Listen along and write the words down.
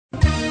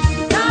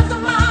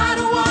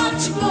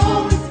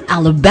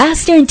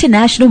Alabaster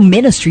International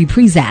Ministry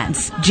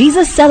presents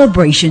Jesus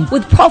Celebration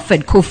with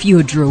Prophet Kofi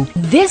Odro.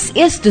 This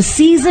is the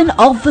season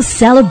of the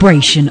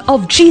celebration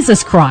of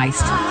Jesus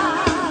Christ.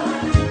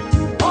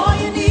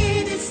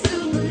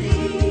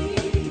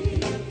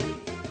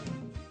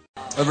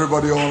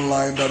 Everybody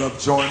online that have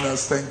joined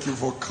us, thank you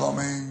for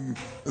coming.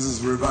 This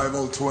is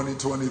Revival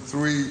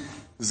 2023.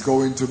 It's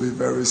going to be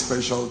very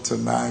special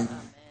tonight.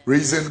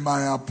 Reason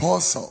my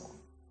apostle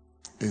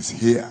is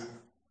here.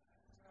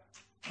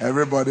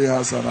 Everybody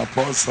has an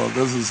apostle.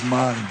 This is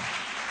mine.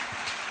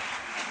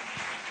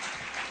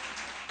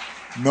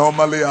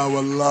 Normally I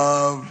would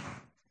love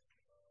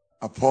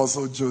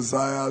Apostle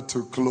Josiah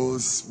to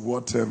close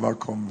whatever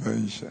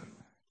convention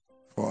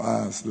for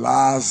us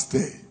last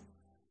day.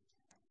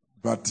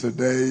 But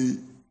today,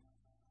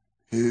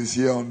 he is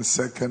here on the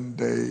second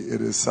day.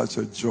 It is such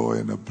a joy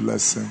and a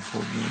blessing for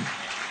me.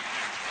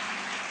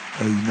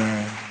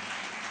 Amen.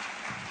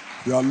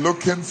 You are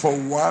looking for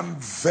one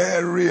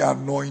very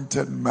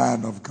anointed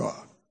man of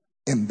God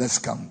in this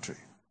country.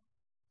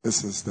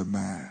 This is the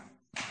man.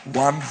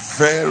 One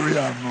very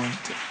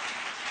anointed.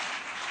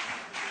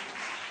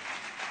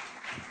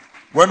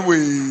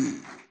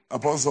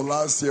 Apostle,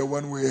 last year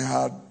when we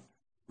had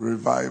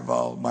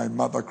revival, my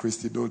mother,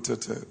 Christy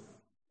Dotete,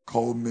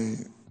 called me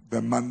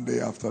the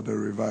Monday after the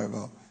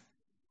revival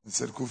and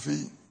said,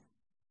 Kofi,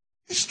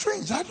 it's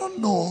strange. I don't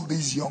know all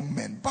these young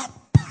men, but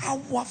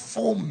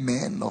powerful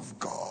men of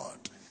God.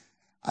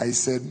 I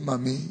said,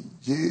 Mommy,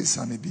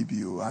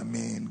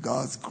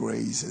 God's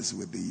grace is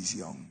with these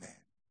young men.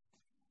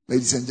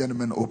 Ladies and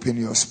gentlemen, open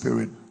your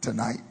spirit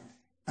tonight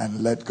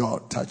and let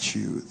God touch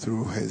you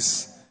through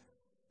his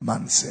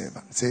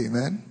manservant. Say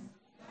amen.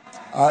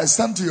 All right,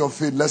 stand to your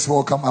feet. Let's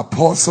welcome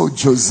Apostle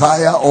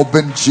Josiah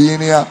Aubin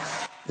Jr.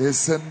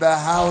 It's in the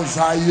house.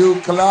 Are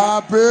you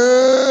clapping?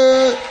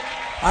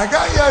 I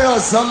can hear your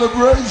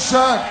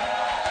celebration.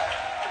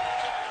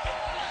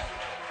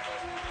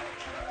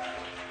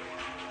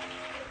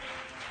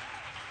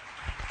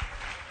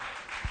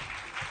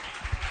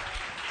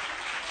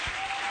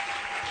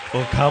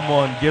 Oh, come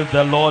on. Give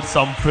the Lord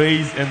some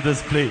praise in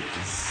this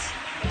place.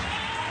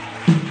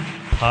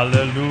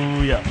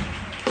 Hallelujah.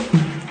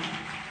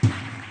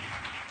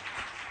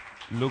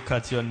 Look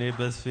at your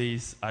neighbor's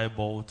face,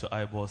 eyeball to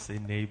eyeball. Say,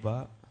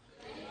 neighbor.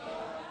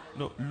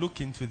 No,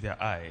 look into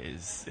their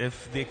eyes.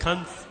 If they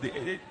can't,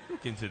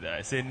 look into their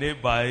eyes. Say,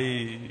 neighbor,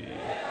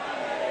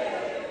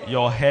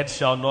 your head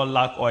shall not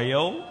lack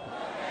oil.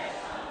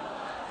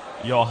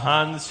 Your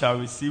hands shall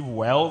receive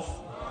wealth.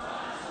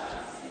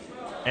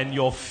 And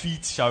your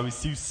feet shall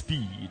receive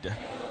speed.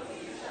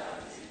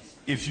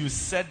 If you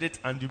said it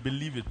and you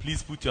believe it,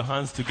 please put your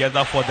hands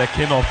together for the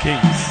King of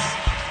Kings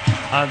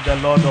and the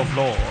Lord of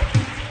Lords.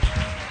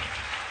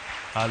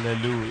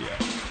 Hallelujah.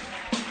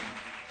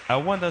 I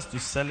want us to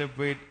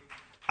celebrate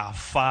our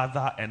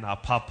father and our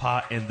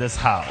papa in this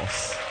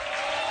house.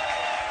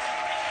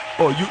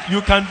 Oh,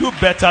 you can do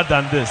better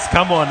than this.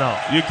 Come on now.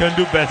 You can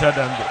do better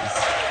than this.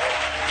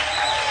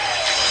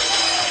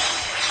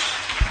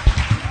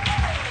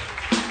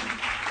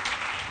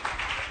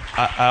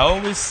 I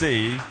always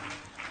say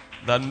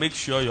that make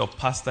sure your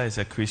pastor is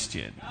a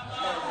Christian.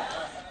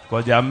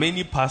 Because there are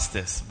many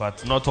pastors,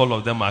 but not all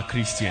of them are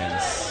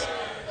Christians.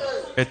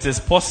 It is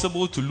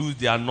possible to lose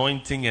the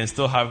anointing and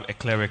still have a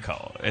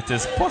clerical. It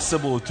is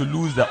possible to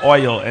lose the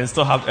oil and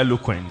still have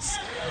eloquence.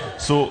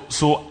 So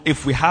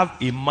if we have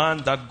a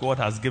man that God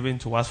has given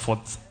to us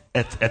for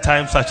a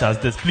time such as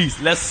this, please,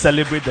 let's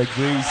celebrate the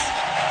grace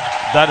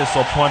that is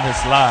upon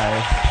his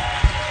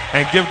life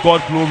and give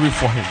God glory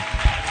for him.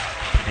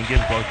 And give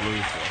God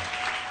glory for him.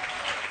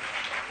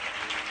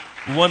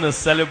 We want to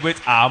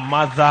celebrate our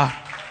mother.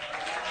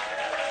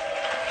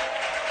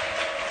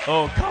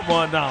 Oh, come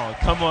on now.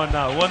 Come on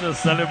now. We want to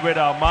celebrate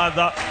our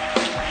mother.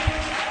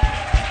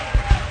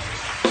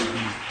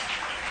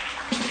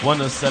 We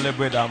want to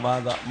celebrate our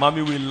mother.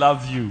 Mommy, we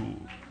love you.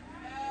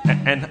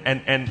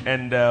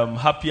 And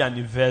happy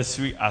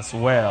anniversary as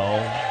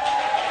well.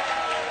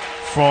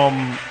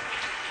 From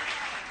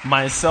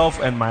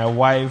myself and my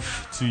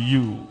wife to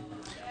you.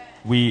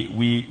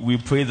 We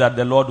pray that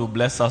the Lord will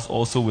bless us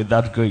also with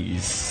that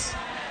grace.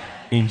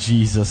 In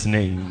Jesus'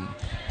 name.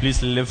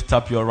 Please lift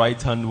up your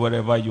right hand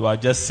wherever you are.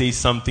 Just say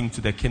something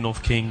to the King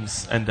of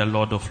Kings and the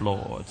Lord of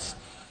Lords.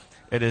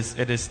 It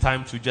is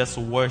time to just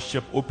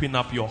worship. Open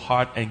up your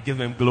heart and give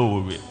him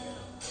glory.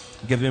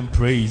 Give him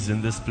praise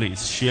in this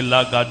place.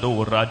 Shela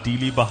gado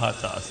radili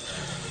bahatas.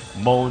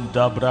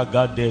 Monda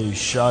bragade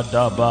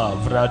shadaba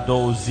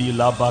vrado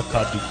zila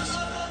bakadis.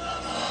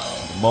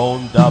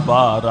 Monda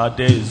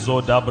barade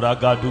zoda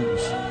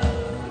bragadus.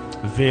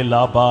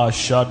 Velaba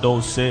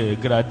shadow se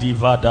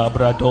gradivada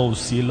brado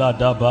sila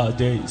daba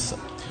des.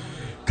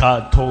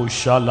 Kato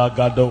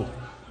shalagado.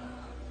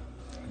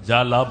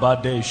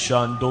 Jalabade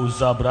shando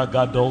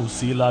zabragado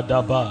sila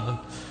daba.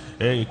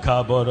 E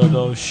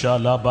kaborodo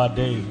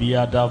shalabade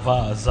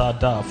biadava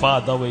zada.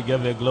 Father, we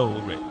give you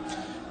glory.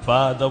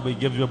 Father, we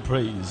give you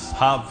praise.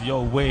 Have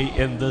your way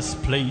in this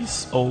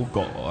place, oh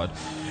God.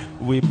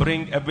 We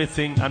bring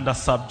everything under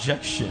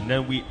subjection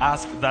and we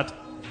ask that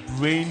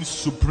reign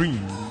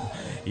supreme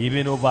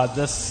even over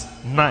this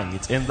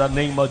night in the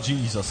name of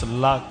Jesus.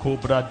 La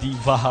Cobra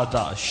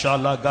Divahada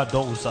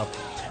Shalagadosa.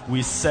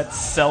 We set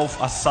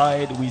self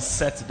aside, we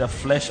set the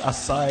flesh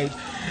aside,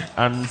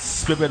 and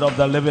Spirit of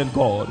the living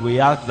God, we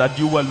ask that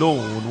you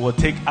alone will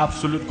take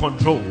absolute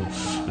control.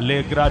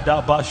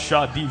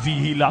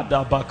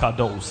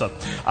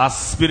 Our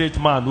spirit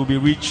man will be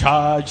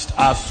recharged,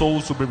 our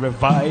souls will be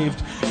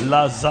revived.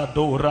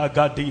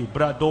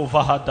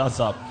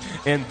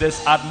 In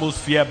this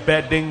atmosphere,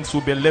 burdens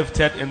will be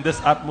lifted in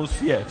this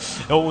atmosphere.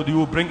 Oh, you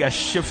will bring a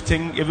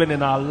shifting even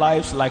in our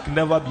lives like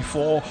never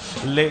before.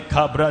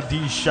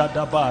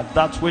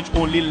 That which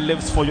only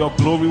lives for your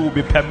glory will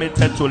be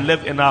permitted to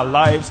live in our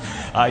lives.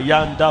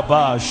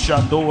 Ayandaba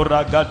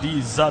Shadora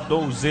Gadi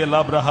Zado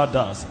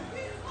Zelabrahadas.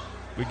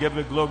 We give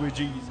you glory,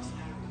 Jesus.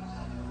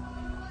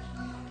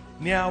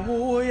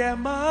 Nyawoye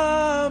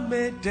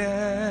mamede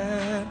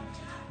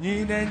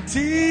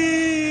Ninenti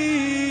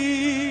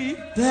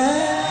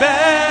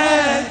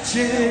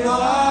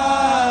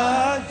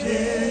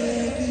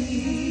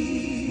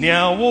Bechiwaje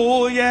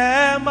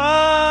Nyawoye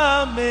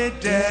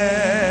mamede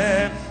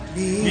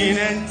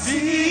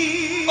Ninenti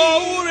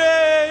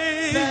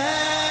Oure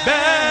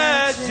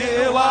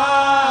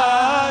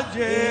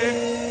Bechiwaje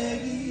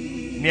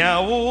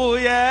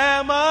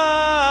Nyawoye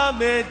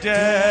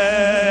mamede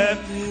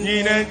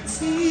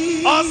Ninenti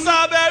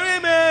Osaberi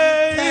me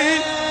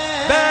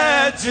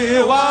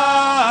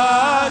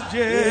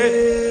Bechiwaje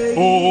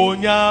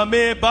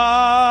Onyame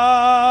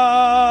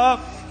ba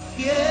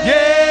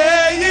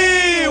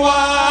Yeyiwa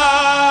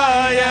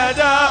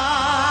Yeda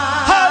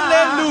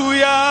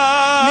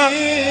Hallelujah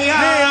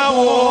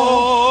Niyawo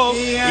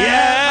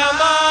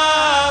Yema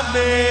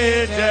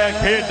Mede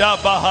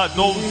Kedabaha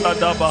Dosa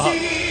Dabaha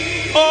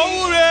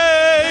Ore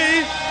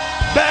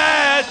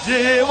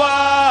Bechiwa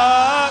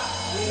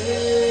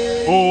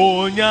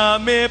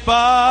Onyame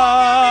ba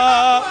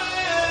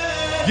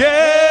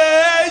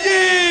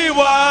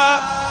Yeyiwa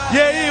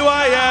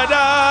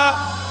Yeda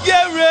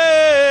Yere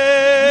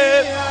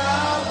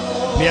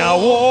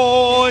Niawo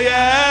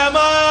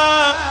Yema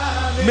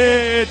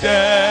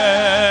Mede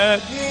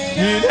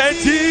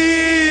Yineti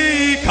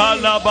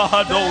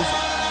Kalabahados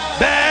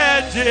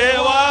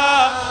Bejewa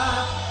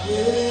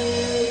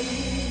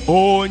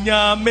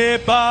Onyame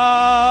ba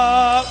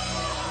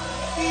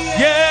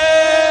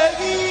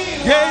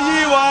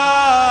Yeyiwa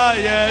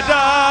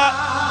Yeda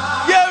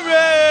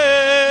Yere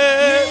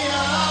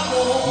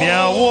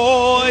Niawo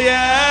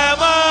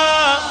Yema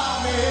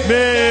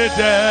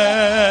Mede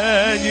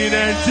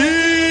Yineti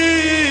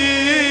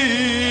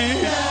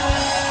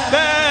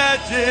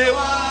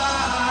Bejewa.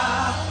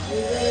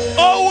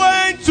 Oh,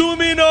 when to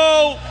me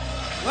know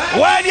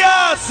when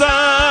you're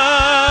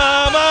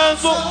someone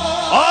so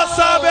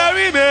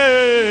Osaberi me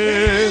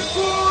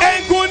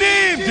and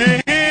Kunim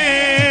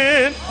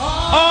din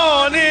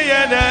on the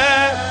end.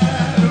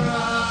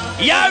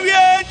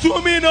 Yeah, to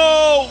me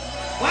know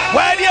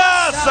when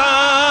you're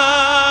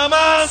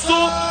someone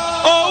so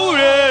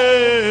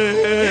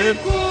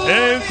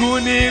and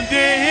Kunim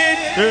din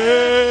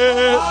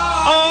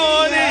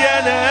on the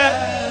end.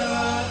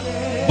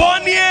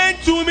 Bonnie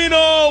to me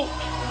know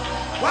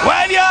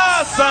when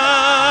you're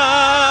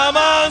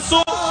someone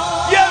so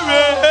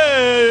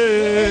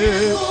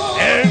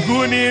and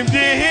Kunim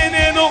din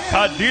no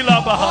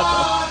Kadila Bahata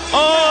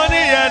on the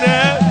end.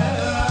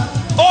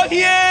 Oh,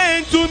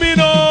 yeah, to me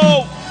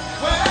know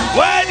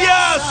when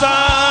you're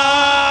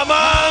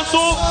someone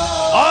so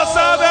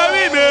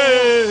Osaberi me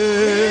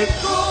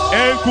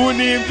and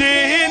Kunim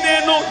din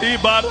no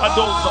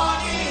Ibaradosa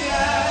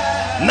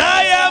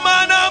Naya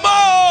Manamo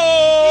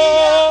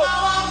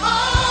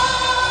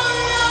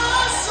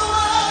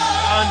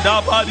and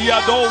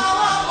Abadiado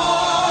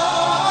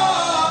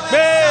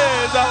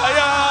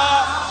Mezaya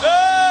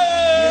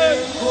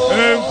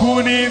and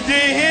Kunim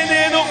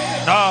din no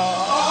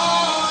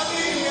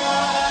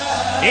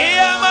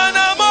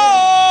Yamanamo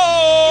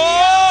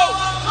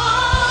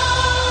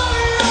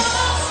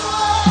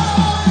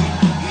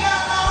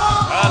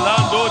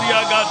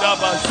Alandoria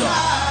Gadabasha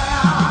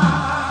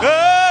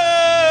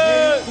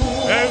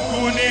and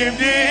Kunim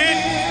din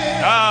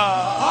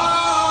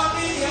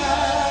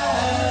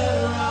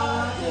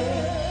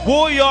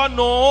Woyo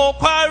no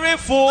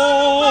quarifo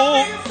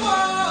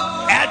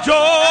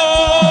Ejo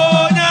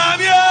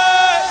Nyamye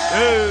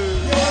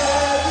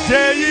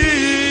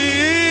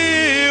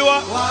Jeyiwa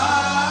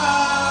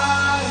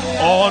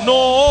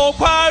Ono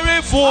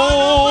quarifo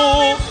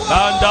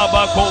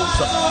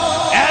Andabakosa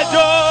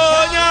Ejo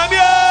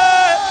Nyamye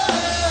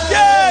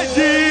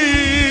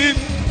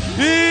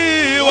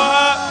Jeyiwa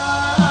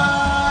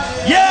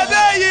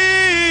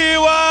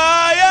Yebeyiwa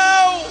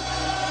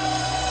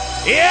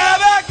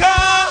Yebeka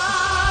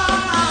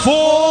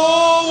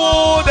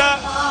forward,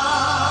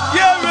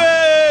 Yere,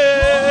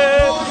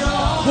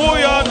 we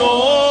are no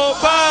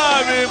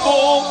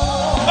parable.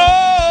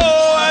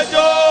 Oh, I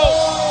do.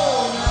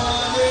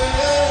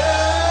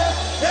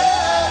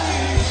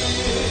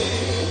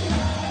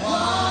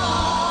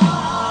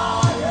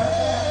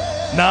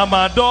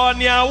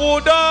 Namadonia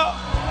Wuda,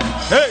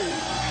 hey,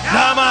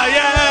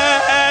 Namaye.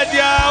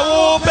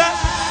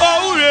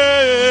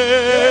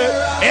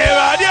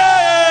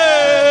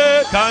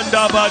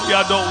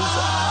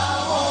 bragadosa.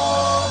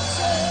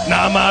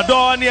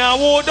 Namadonia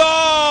wudo.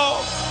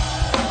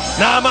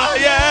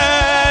 Namaye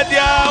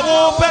dia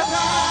wupe.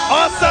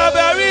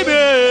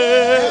 Osaberibe.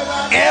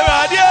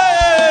 Eradie.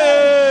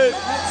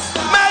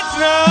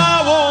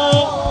 Metnawo.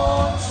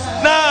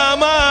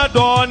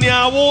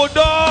 Namadonia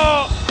wudo.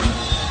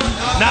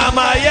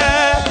 Namaye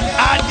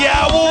adia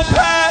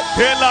wupe.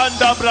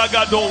 Elanda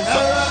bragadosa.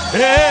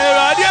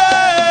 Eradie.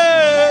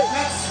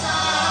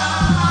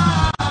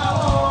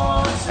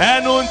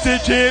 Enunti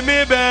Jimmy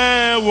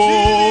Bewo,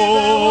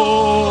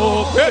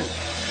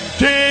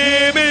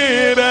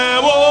 Jimmy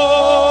Bewo,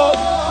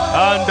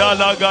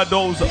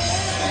 Andalagadosa,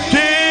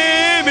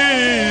 Jimmy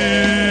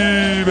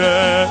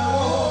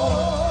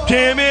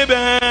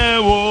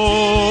Bewo,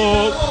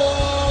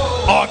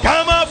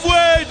 Okama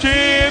fue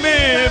Jimmy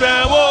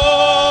Bewo,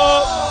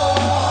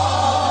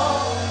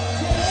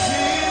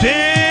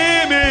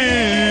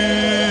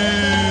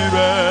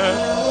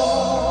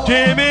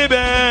 Jimmy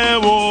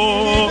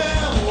Bewo.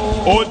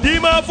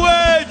 Odima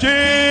fue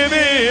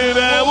Jimmy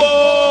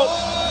Bewo.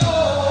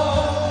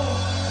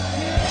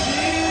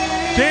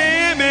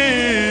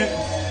 Jimmy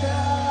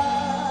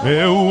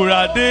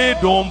Eurade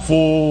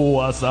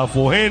domfo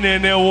asafo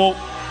henenewo.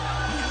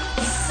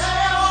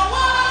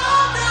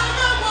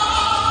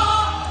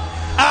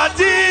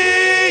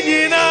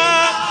 Adinina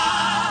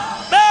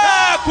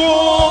Beku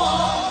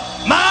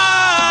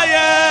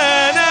Mayenesu.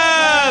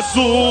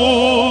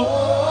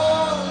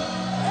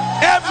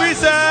 Every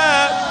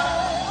set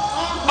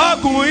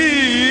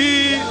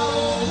Akui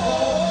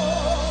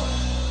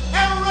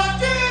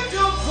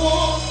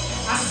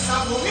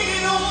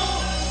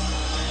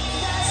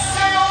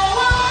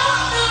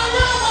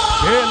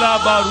Ela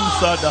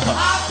barusada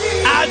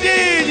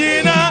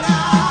Adinina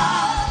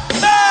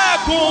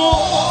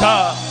Bekuta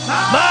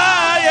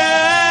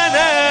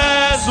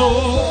Mayenezo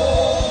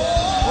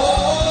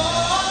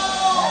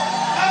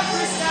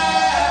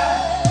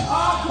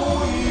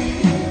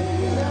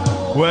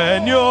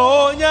When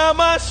you're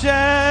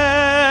Nyamashe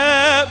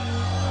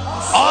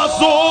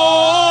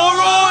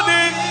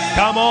Azoroni,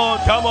 come on,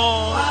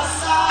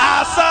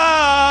 Asa,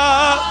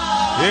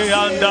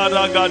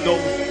 Eandaragado,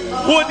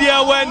 Wodia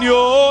when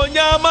you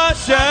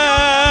Nyamashe,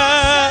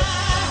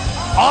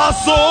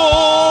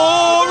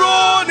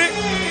 Azoroni,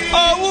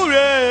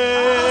 Aure,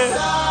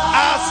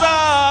 Asa,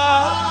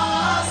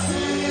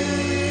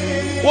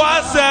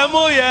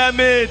 Wasemuye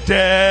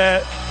mede,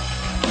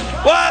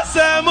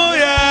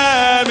 Wasemuye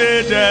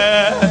mede,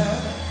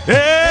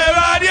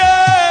 Eradie,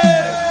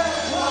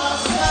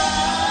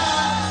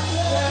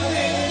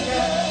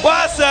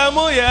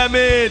 Wasemuye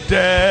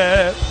mede,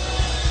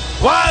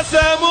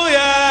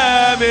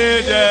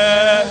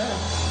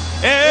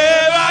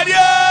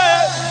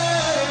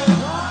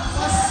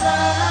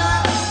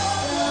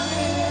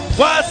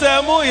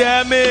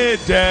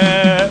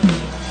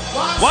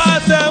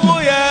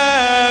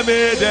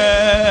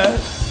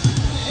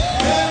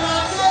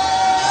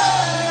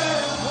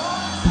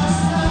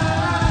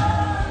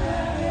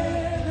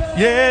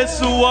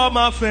 Yesu wa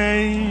my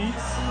face.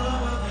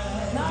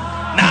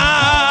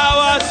 Now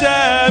I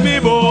share me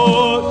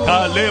both.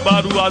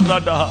 Kalebaru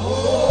azada.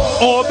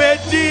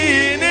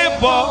 Obedi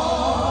nebo.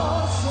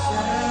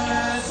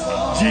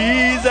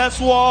 Jesus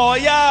wa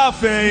ya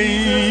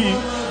faith.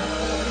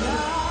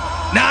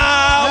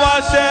 Now I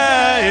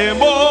share him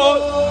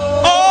both.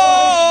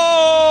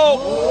 Oh,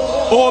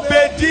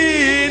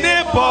 obedi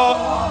nebo.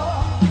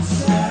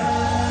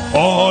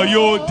 Oh,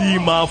 yo di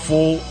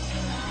mafo.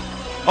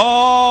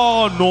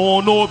 Oh,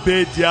 no,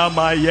 bedia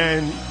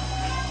mayen.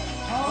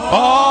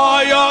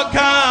 Oh, your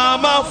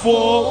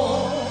kamafo.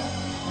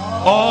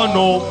 Oh,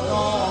 no,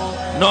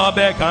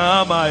 be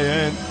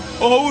kamayen.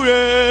 Oh,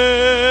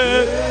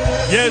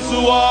 yes,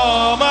 you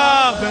are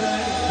my friend.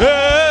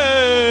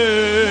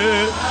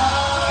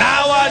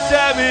 Now I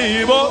shall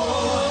be.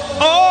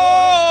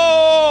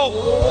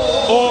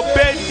 Oh,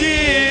 Betty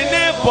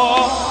Nebo.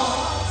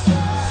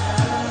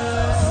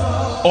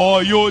 Oh,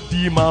 your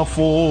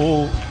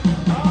dimafo.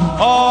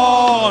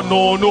 Oh,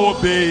 no,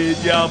 be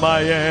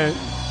Yamayen.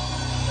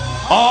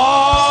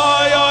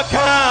 Oh, your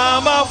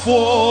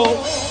kamafo.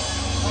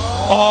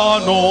 Oh,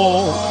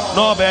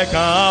 no, be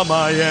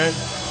kamayen.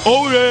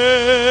 Oh,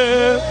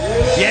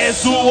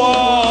 yes, you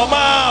are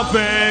my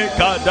friend.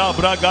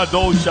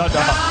 Kadabragado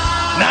shada.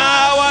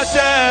 Now I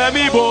shall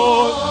be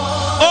born.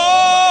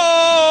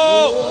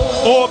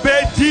 Oh,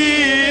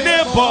 Betty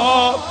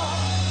Nebo.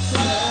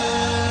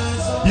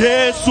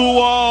 Yes, you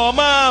are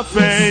my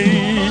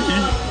friend.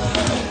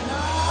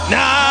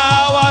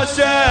 Now I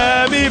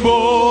shall be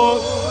born.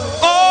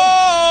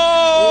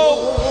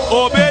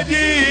 Oh,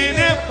 Betty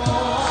Nebo.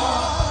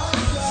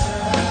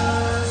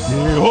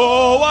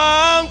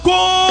 Yehovah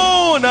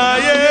Nkuna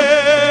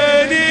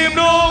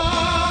Yenimno.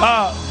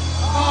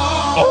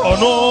 Oh,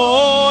 no,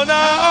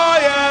 na, oh,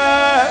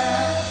 yeah.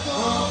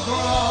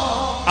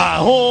 I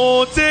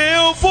hold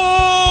till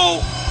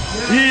full.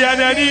 He had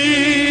a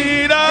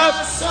need of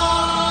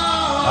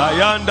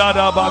Ayanda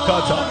da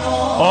Bakata.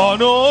 Oh,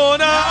 no,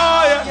 na,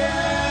 oh, yeah.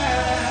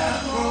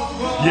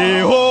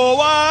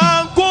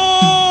 Yehovah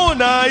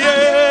Nkuna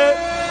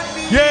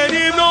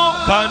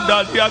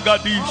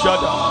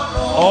Gadishada.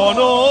 Oh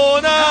no,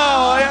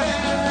 now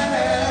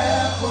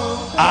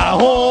I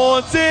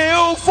want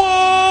you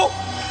for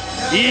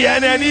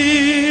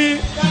Yeneni.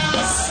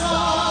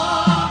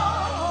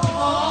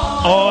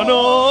 Oh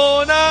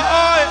no, now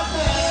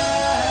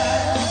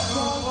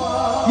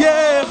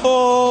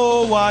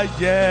Yehovah,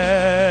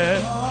 yeah.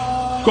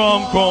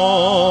 Come,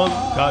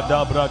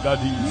 Kadabra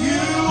Gadi.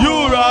 You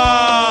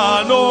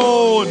are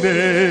no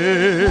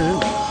name.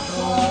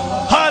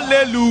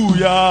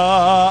 Hallelujah.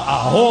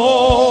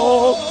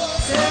 Aho.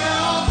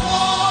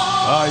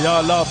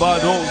 Ayala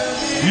Bado.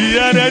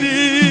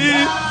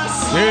 Yenedi.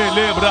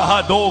 Elebra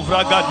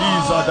Hadovra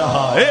Gadiza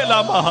Daha. Ela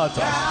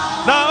Mahata.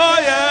 Now,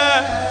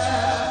 yeah.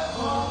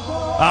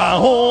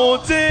 Aho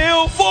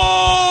Teofo.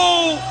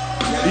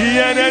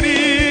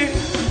 Yenedi.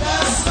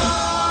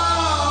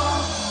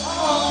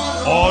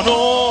 Oh no.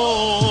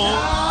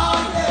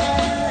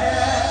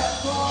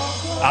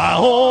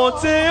 Aho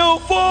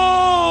Teofo.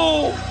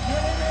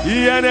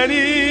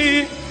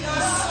 Yeneni.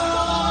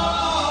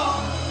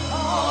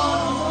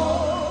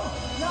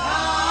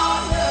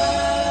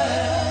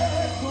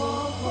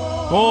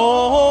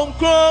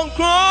 Come,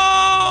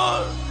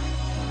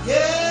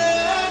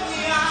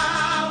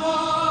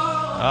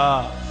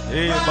 ah,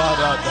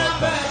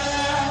 Barada.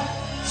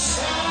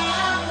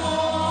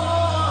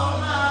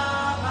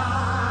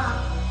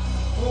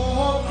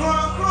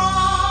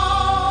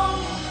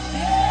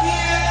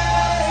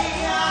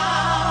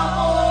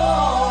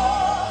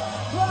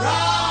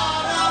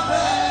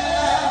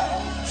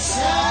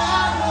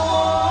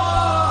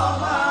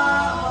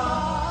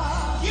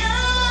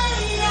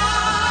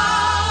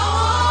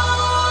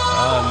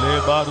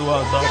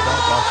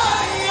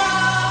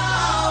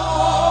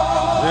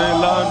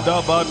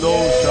 Elanda Bado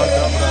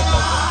Shadabraka.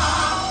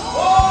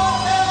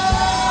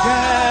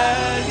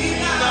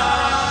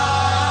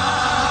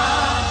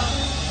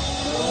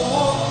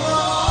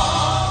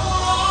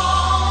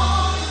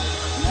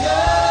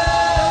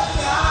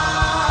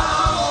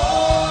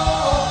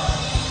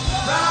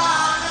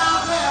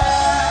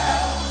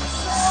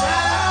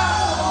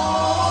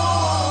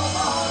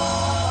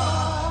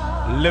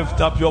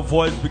 Lift up your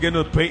voice, begin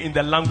to pray in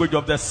the language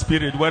of the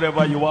Spirit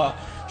wherever you are.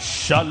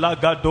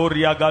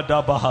 Shalagadoria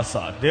gada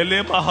bahasa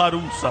dele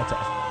maharu sata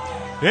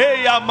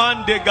eya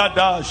mande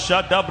gada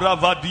shadabra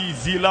vadi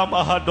zila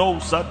mahado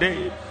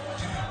sade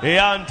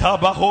eanta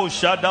baho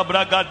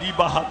shadabra gadi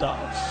bahada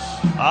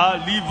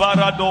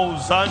alivarado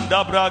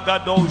zanda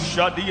bragado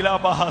shadila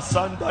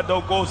bahasanda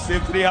dogo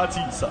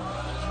sefriatisa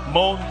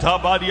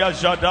montabaria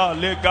jada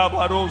le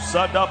gabaro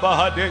sada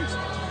bahades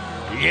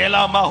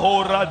yela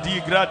mahora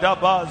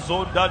digradaba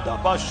zonda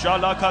daba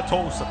shala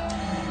katosa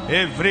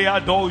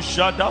Evreado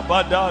shada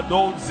bada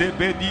do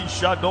zebedi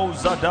shado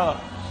zada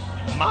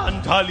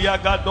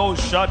mantalia gado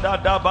shada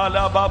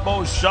dabala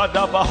babo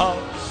shada baha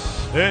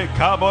e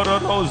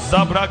kaboro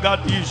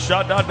zabragadi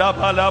shada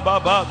dabala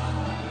baba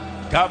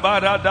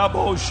kabara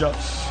dabosha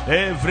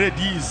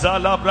evredi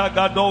zala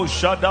bragado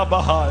shada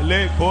baha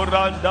le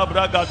koranda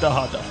bragada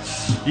hada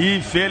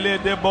ifele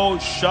debo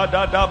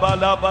shada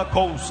dabala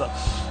bakosa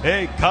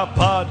e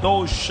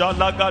kapado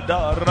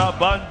shalagada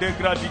rabande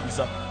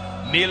gradiza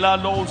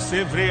Milano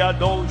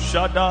Sevriado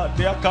Shada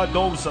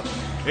Deacadosa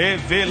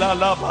Evela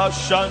Lava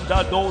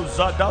Shanda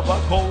Doza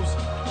Dabacos.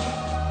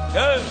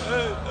 Hey.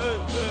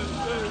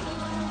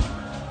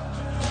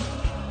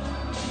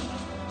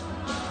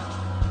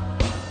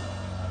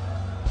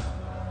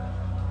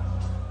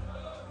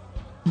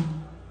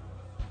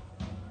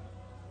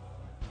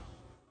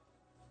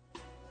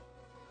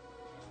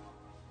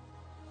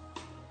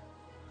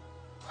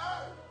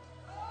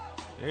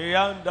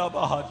 Eyanda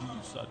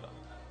Bahadi Sada.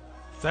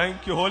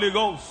 Thank you, Holy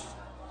Ghost.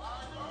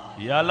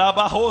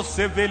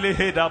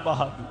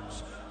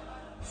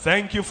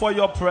 Thank you for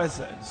your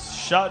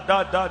presence.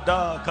 Shada da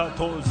da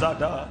kato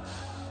zada.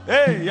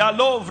 Hey,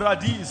 yalovra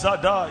di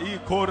zada I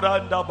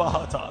koranda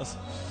bahatas.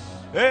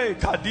 Hey,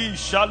 kadi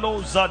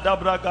shalo zada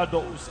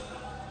bragados.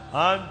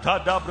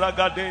 Anta da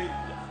bragade.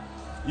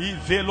 I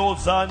velo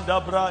zanda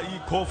bra I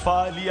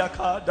kofa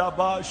liaka da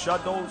ba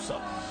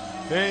shadosa.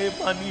 Hey,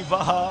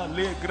 manivaha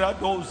le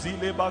gradozi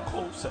le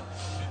bakosa.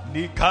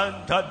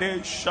 Nikanta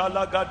de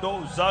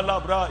shalagado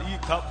zalabra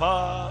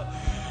ikapa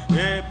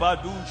e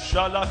badu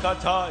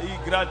shalakata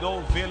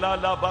igrado vela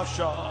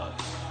labasha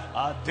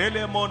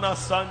atelemona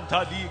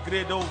santa di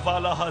gredo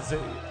valahaze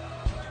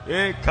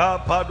e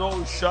kapado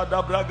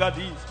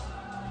shadabragadi.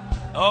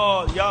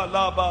 Oh ya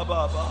la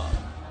baba.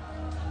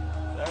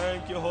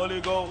 Thank you, Holy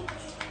Ghost.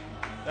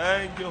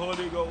 Thank you,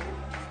 Holy Ghost.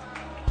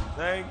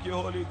 Thank you,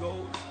 Holy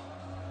Ghost.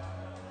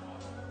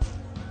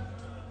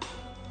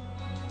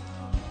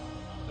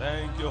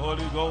 Thank you,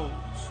 Holy Ghost.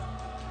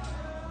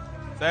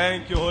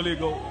 Thank you, Holy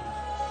Ghost.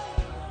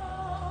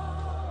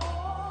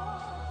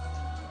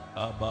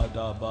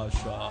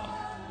 Abadabasha.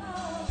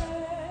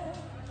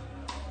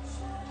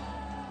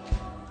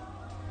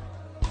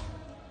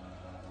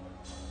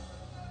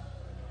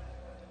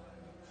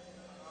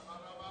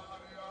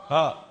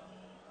 Ha.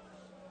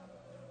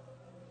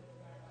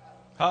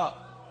 Ha.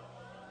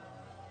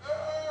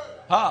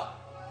 Ha.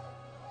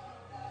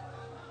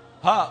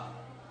 Ha.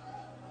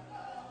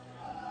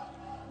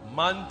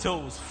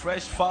 Mantles,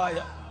 fresh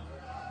fire.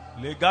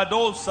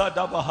 Legadosa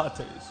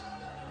dabahates.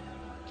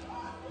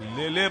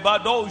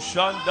 Lelebado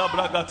shanda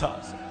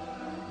bragatas.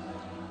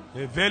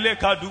 Evele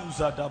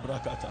kaduza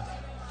dabragatas.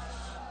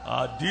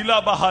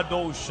 Adila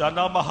bahado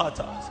shana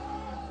mahatas.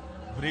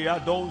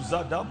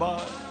 Briadoza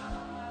daba.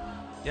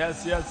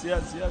 Yes.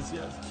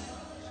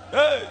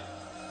 Hey!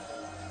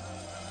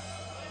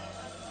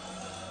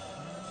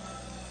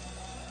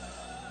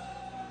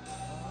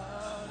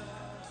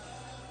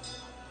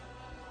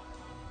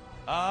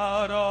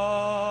 Out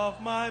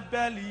of my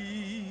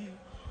belly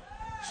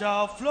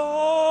shall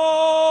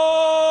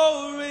flow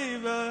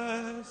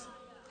rivers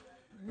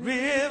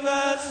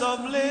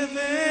of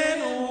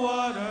living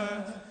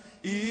water.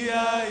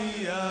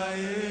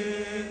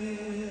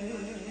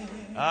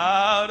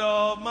 Out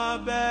of my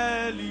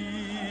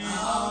belly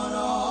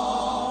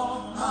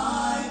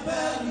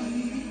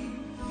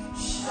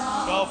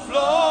shall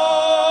flow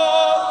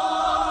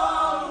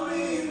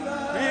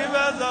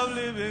rivers of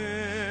living.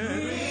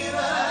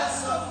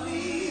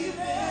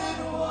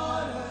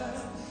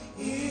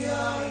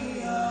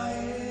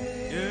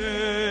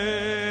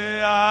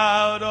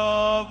 Out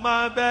of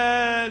my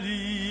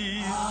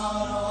belly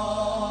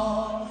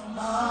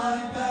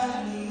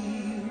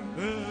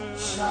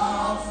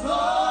shall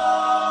flow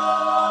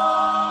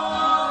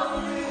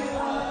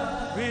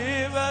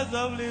rivers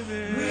of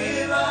living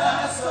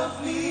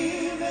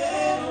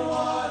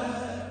water.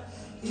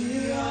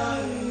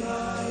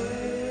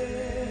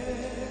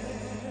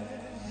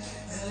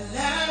 And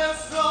let it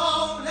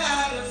flow,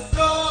 let it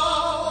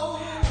flow,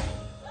 let it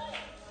flow.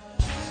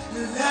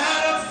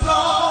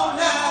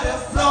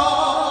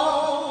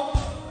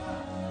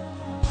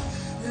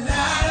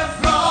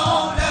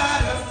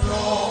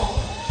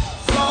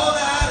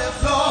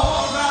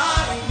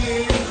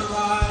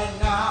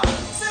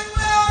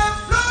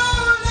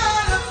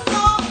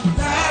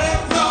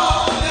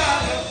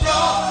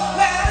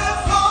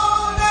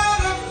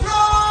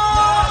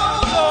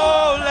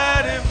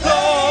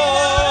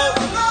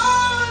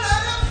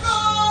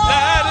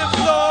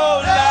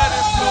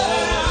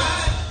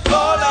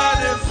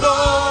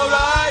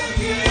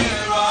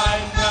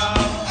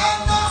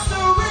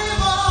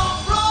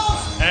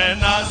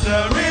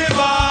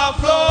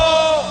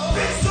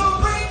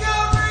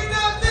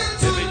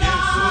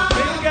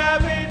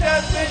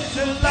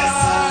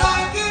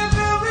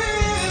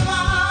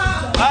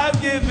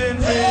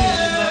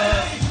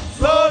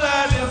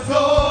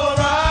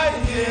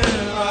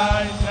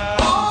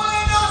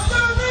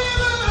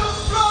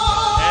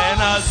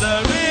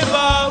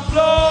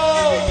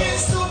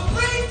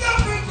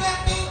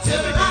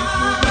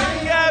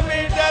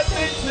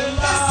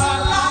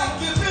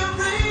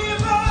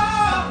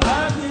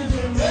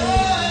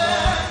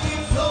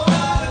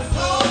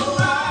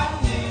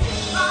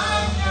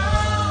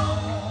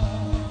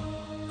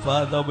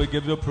 Father, we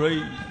give you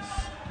praise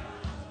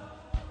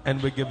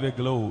and we give you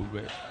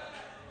glory.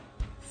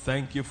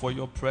 Thank you for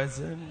your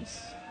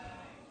presence.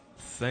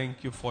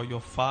 Thank you for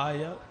your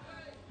fire.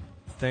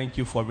 Thank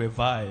you for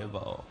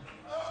revival.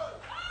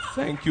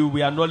 Thank you.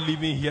 We are not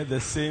living here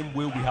the same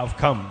way we have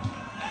come.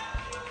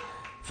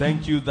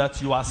 Thank you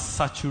that you are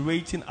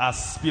saturating our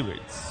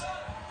spirits.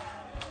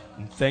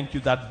 And thank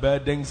you that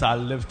burdens are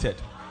lifted.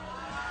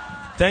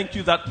 Thank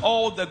you that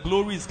all the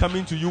glory is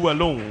coming to you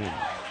alone.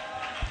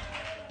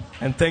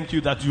 And thank you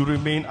that you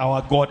remain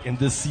our God in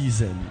this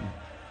season.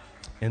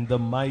 In the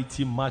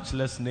mighty,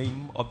 matchless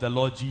name of the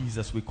Lord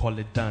Jesus, we call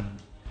it done.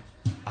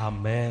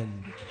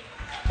 Amen.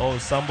 Oh,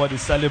 somebody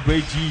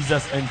celebrate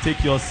Jesus and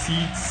take your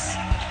seats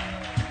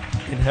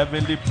in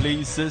heavenly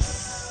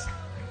places.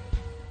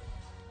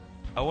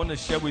 I want to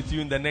share with you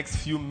in the next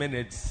few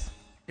minutes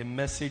a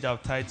message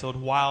I've titled,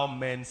 While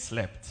Men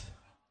Slept.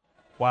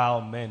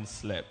 While Men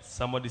Slept.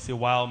 Somebody say,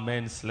 while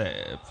men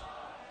slept.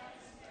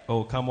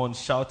 Oh, come on,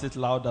 shout it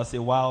louder. Say,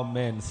 while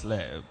men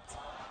slept.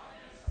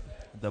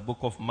 The book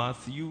of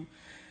Matthew,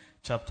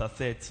 chapter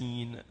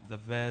 13, the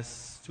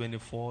verse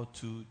 24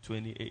 to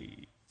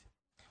 28.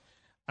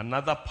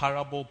 Another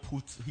parable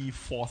put he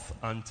forth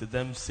unto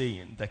them,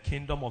 saying, the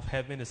kingdom of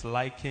heaven is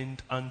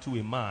likened unto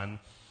a man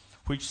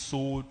which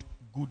sowed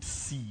good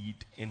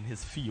seed in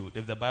his field.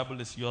 If the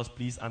Bible is yours,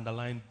 please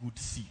underline good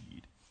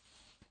seed.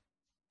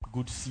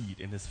 Good seed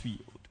in his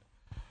field.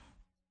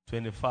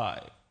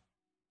 25.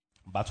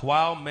 But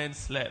while men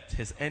slept,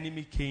 his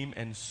enemy came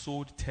and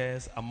sowed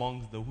tares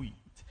among the wheat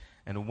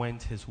and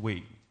went his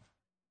way.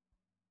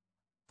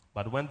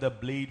 But when the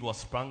blade was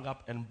sprung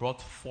up and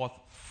brought forth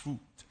fruit,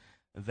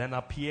 then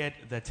appeared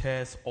the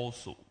tares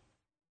also.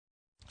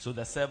 So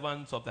the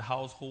servants of the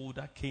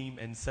householder came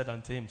and said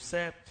unto him,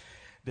 Sir,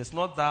 dost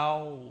not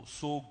thou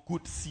sow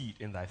good seed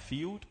in thy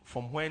field?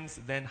 From whence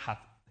then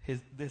hath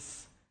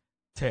this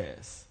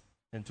tares?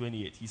 And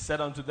 28. He said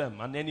unto them,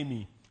 an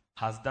enemy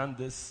has done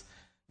this.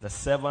 The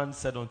servant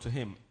said unto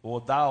him, O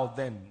thou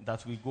then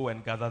that we go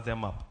and gather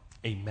them up.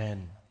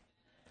 Amen.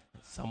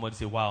 Somebody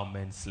say, while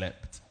men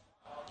slept.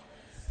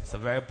 It's a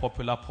very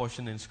popular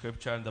portion in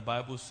scripture, and the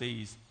Bible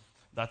says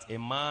that a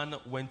man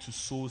went to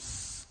sow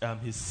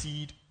his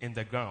seed in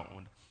the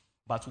ground,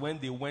 But when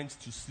they went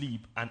to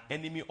sleep, an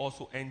enemy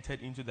also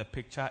entered into the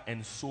picture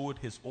and sowed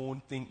his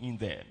own thing in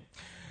there.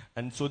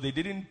 And so they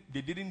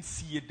didn't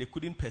see it, they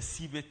couldn't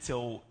perceive it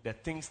till the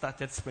thing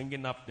started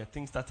springing up, the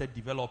thing started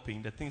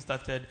developing, the thing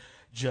started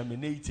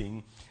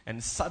germinating,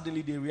 and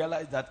suddenly they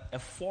realized that a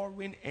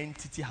foreign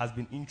entity has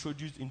been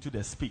introduced into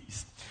the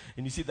space.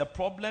 And you see, the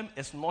problem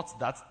is not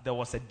that there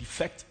was a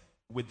defect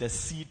with the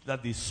seed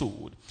that they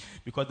sowed,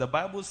 because the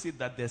Bible said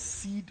that the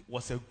seed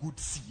was a good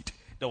seed.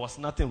 There was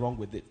nothing wrong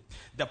with it.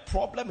 The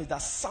problem is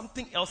that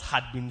something else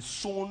had been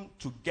sown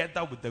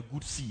together with the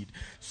good seed,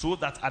 so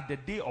that at the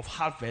day of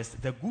harvest,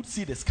 the good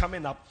seed is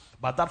coming up,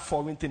 but that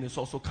foreign thing is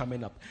also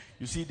coming up.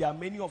 You see, there are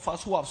many of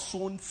us who have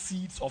sown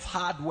seeds of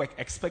hard work,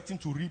 expecting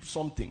to reap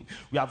something.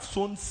 We have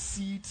sown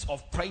seeds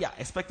of prayer,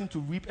 expecting to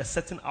reap a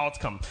certain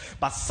outcome.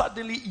 But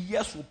suddenly,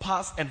 years will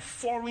pass, and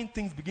foreign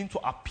things begin to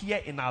appear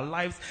in our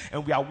lives,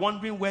 and we are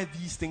wondering where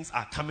these things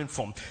are coming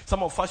from.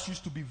 Some of us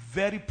used to be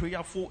very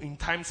prayerful in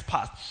times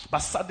past, but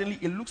suddenly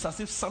it looks as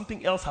if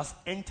something else has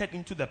entered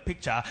into the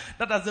picture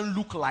that doesn't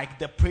look like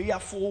the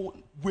prayerful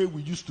way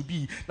we used to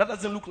be. That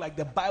doesn't look like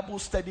the Bible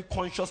study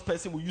conscious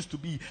person we used to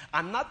be.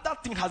 Another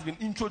thing has been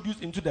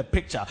introduced into the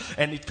picture,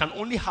 and it can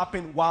only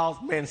happen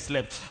while men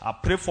slept. I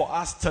pray for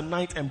us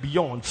tonight and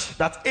beyond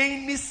that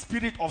any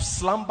spirit of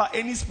slumber,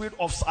 any spirit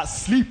of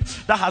sleep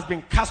that has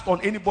been cast on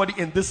anybody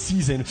in this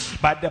season,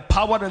 by the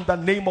power and the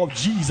name of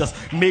Jesus,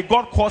 may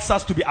God cause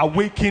us to be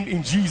awakened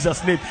in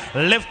Jesus' name.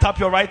 Lift up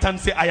your right hand and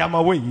say, I am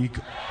awake.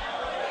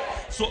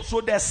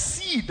 So the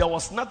seed, there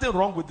was nothing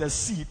wrong with the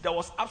seed. There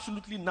was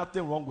absolutely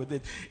nothing wrong with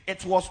it.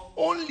 It was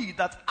only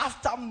that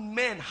after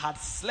men had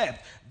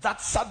slept,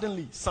 that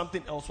suddenly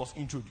something else was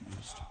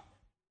introduced.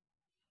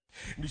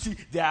 You see,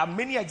 there are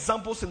many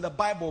examples in the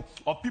Bible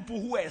of people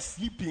who were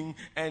sleeping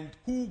and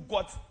who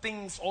got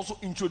things also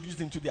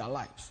introduced into their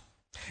lives.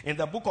 In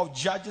the book of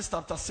Judges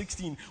chapter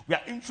 16, we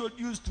are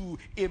introduced to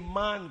a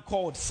man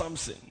called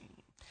Samson.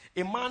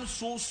 A man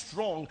so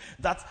strong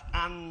that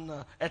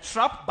a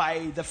trap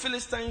by the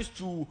Philistines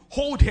to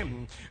hold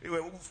him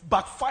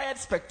backfired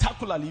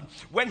spectacularly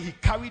when he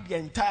carried the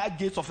entire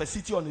gates of a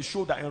city on his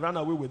shoulder and ran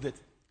away with it.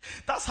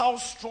 That's how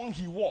strong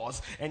he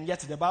was. And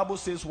yet the Bible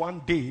says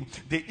one day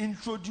they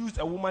introduced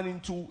a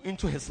woman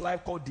into his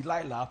life called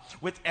Delilah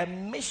with a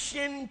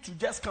mission to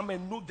just come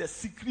and know the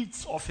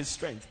secrets of his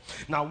strength.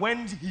 Now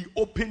when he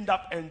opened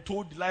up and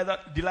told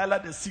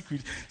Delilah the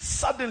secret,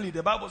 suddenly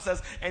the Bible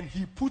says, and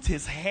he put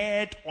his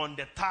head on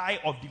the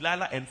thigh of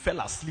Delilah and fell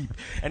asleep.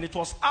 And it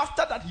was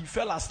after that he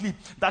fell asleep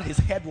that his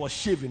head was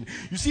shaven.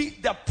 You see,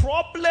 the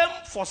problem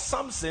for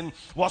Samson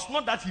was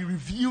not that he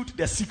revealed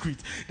the secret.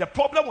 The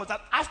problem was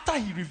that after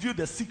he revealed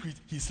the secret,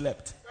 he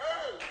slept.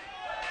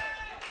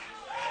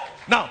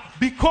 Now,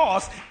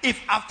 because if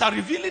after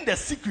revealing the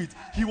secret,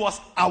 he was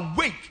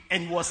awake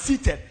and he was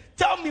seated,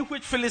 tell me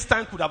which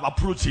Philistine could have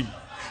approached him.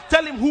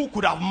 Tell him who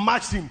could have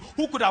matched him,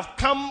 who could have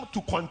come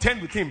to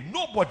contend with him.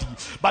 Nobody.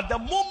 But the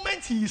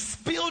moment he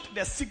spilled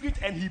the secret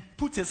and he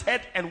put his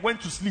head and went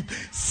to sleep,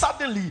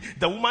 suddenly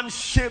the woman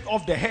shaved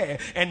off the hair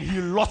and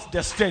he lost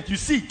the strength. You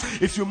see,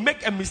 if you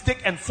make a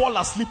mistake and fall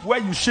asleep where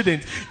you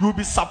shouldn't, you will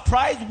be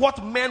surprised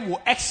what men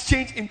will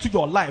exchange into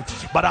your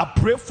life. But I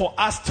pray for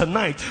us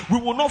tonight,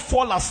 we will not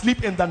fall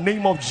asleep in the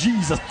name of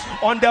Jesus.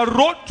 On the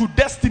road to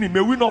destiny,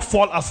 may we not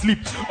fall asleep.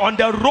 On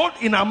the road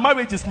in our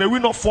marriages, may we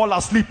not fall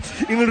asleep.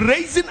 In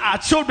raising our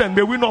children,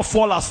 may we not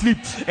fall asleep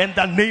in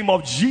the name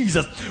of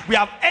Jesus. We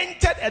have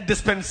entered a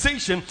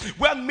dispensation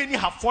where many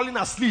have fallen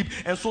asleep,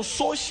 and so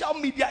social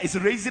media is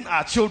raising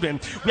our children.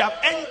 We have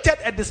entered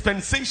a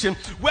dispensation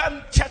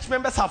where church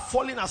members have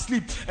fallen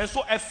asleep, and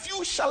so a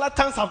few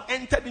charlatans have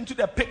entered into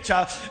the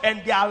picture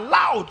and they are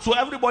loud, so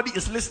everybody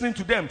is listening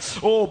to them.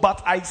 Oh,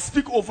 but I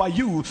speak over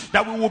you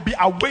that we will be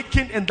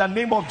awakened in the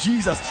name of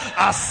Jesus.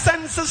 Our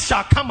senses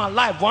shall come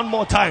alive. One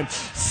more time,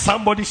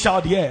 somebody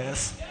shout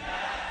yes.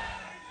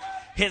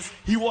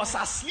 He was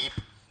asleep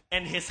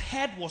and his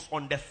head was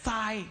on the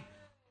thigh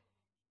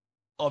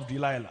of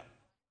Delilah.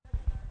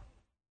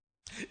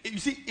 You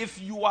see,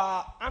 if you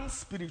are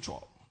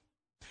unspiritual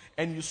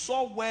and you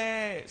saw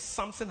where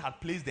Samson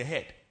had placed the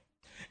head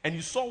and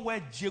you saw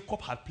where Jacob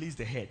had placed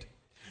the head,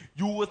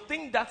 you would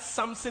think that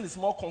Samson is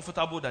more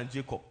comfortable than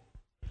Jacob.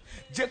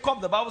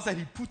 Jacob, the Bible said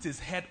he put his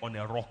head on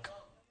a rock.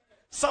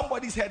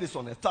 Somebody's head is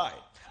on a thigh.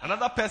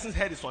 Another person's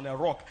head is on a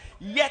rock.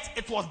 Yet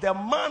it was the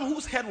man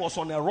whose head was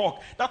on a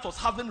rock that was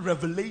having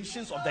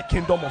revelations of the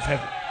kingdom of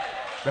heaven.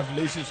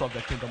 Revelations of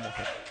the kingdom of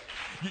heaven.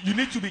 You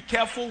need to be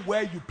careful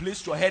where you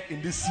place your head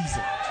in this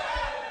season.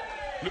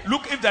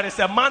 Look, if there is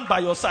a man by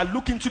your side,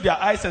 look into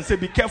their eyes and say,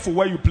 be careful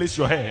where you place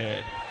your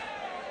head.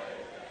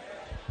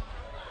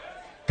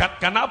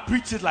 Can I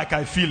preach it like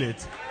I feel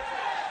it?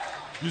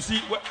 You see,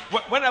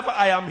 whenever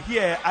I am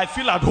here, I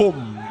feel at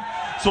home.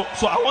 So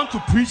I want to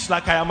preach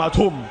like I am at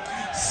home.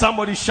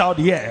 Somebody shout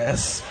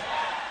yes.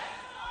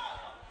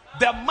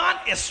 The man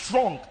is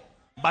strong,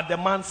 but the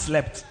man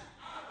slept.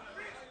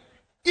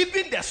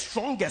 Even the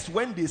strongest,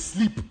 when they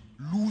sleep,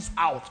 lose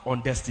out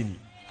on destiny.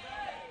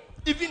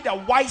 Even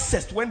the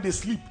wisest, when they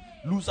sleep,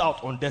 lose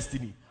out on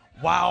destiny.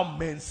 While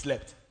men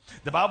slept.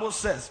 The Bible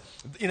says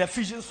in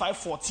Ephesians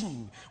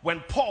 5:14,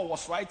 when Paul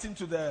was writing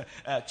to the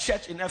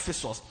church in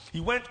Ephesus, he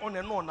went on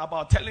and on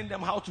about telling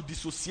them how to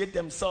dissociate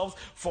themselves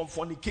from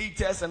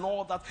fornicators and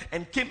all that,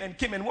 and came.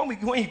 And when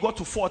he got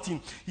to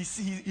 14,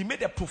 he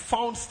made a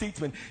profound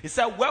statement. He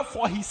said,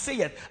 "Wherefore he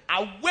saith,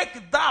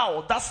 awake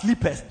thou that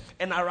sleepest,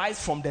 and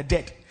arise from the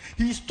dead."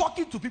 He is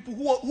talking to people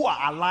who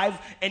are alive,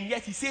 and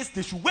yet he says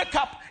they should wake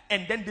up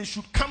and then they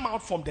should come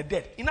out from the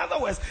dead. In other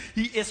words,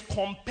 he is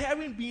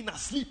comparing being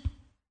asleep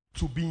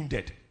to being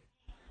dead.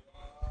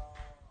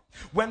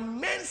 When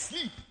men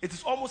sleep, it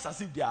is almost as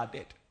if they are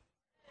dead.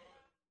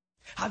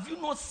 Have you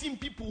not seen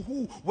people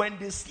who, when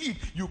they sleep,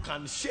 you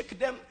can shake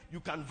them, you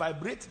can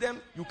vibrate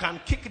them, you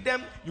can kick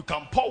them, you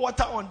can pour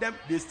water on them,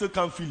 they still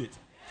can't feel it?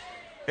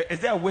 Is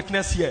there a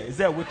witness here? Is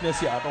there a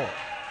witness here at all?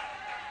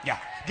 Yeah,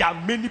 there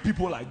are many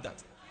people like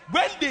that.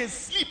 When they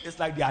sleep, it's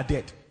like they are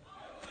dead.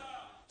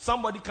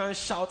 Somebody can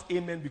shout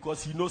amen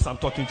because he knows I'm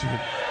talking to him.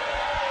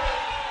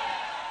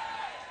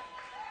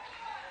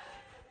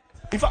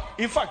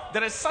 In fact,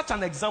 there is such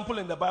an example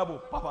in the Bible.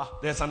 Papa,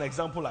 there's an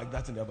example like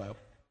that in the Bible.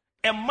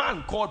 A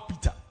man called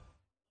Peter.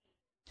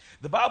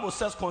 The Bible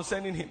says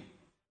concerning him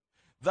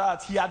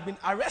that he had been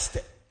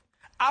arrested.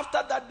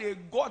 After that, they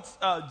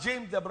got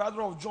James, the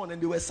brother of John,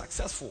 and they were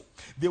successful.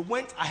 They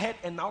went ahead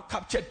and now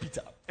captured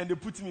Peter, and they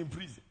put him in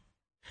prison.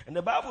 And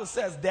the Bible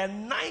says the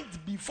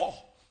night before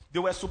they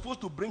were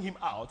supposed to bring him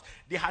out,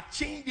 they had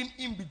chained him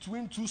in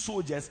between two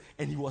soldiers,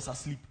 and he was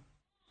asleep.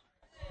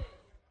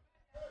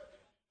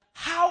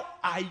 How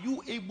are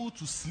you able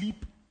to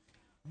sleep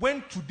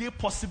when today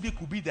possibly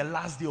could be the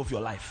last day of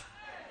your life?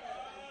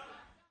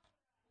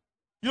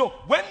 You know,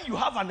 when you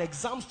have an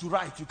exam to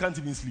write, you can't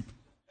even sleep.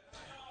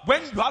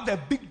 When you have a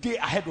big day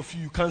ahead of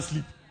you, you can't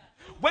sleep.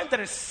 When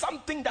there is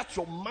something that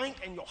your mind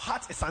and your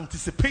heart is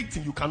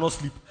anticipating, you cannot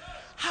sleep.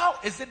 How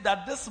is it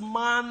that this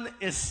man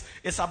is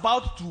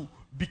about to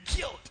be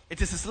killed?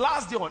 It is his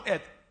last day on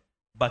earth,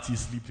 but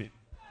he's sleeping.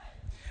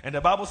 And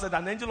the Bible said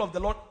an angel of the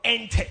Lord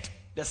entered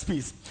the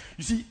space.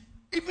 You see,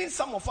 even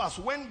some of us,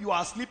 when you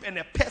are asleep and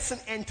a person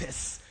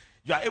enters,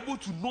 you are able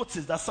to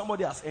notice that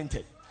somebody has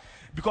entered.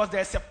 Because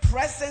there's a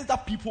presence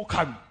that people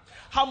carry.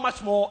 How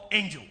much more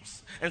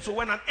angels? And so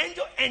when an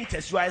angel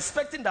enters, you are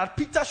expecting that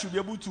Peter should be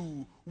able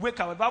to wake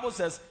up. The Bible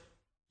says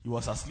he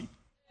was asleep.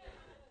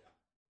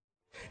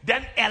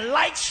 Then a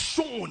light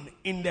shone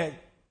in the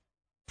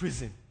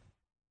prison.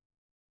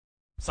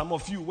 Some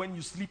of you, when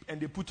you sleep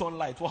and they put on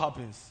light, what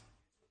happens?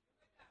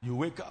 You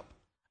wake up.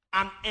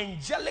 An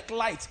angelic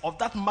light of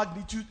that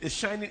magnitude is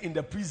shining in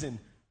the prison.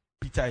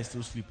 Peter is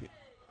still sleeping.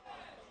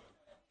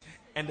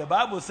 And the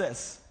Bible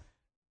says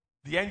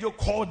the angel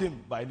called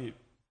him by name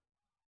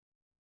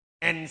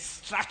and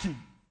struck him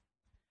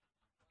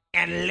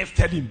and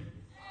lifted him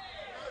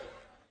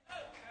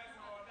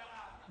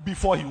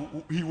before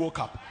he woke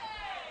up.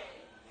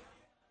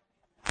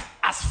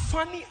 As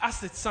funny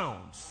as it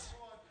sounds,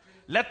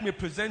 let me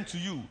present to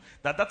you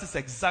that is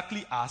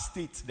exactly our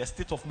state, the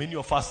state of many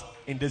of us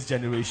in this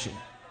generation.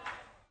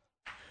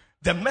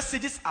 The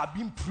messages are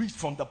being preached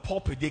from the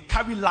pulpit. They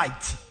carry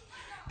light.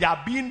 They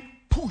are being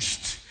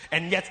pushed,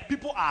 and yet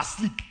people are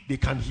asleep. They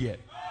can't hear.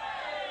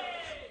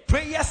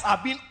 Prayers are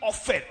being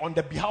offered on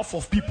the behalf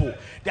of people.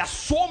 They are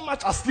so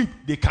much asleep,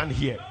 they can't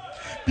hear.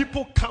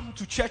 People come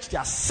to church, they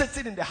are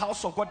sitting in the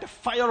house of God. The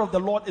fire of the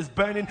Lord is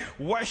burning.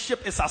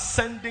 Worship is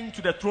ascending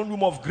to the throne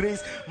room of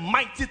grace.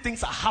 Mighty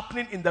things are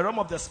happening in the realm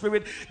of the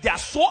spirit. They are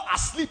so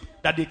asleep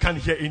that they can't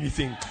hear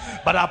anything.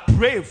 But I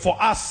pray for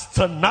us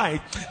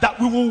tonight that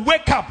we will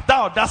wake up,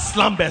 thou that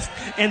slumbers,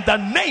 in the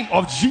name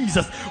of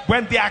Jesus.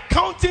 When they are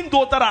counting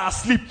those that are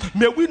asleep,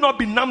 may we not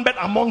be numbered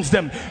amongst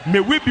them.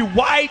 May we be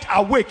wide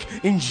awake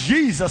in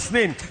Jesus'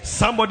 name.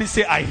 Somebody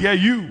say, I hear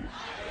you.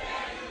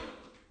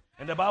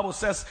 And the Bible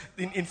says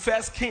in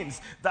 1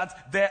 Kings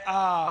that there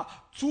are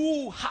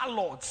two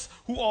harlots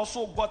who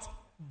also got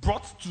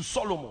brought to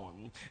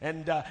Solomon.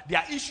 And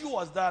their issue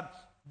was that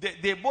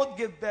they both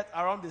gave birth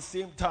around the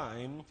same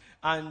time.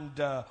 And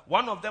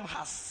one of them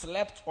has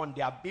slept on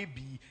their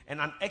baby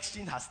and an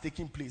exchange has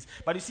taken place.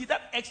 But you see,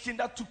 that exchange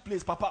that took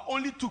place, Papa,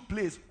 only took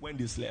place when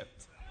they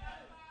slept.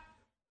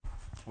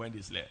 When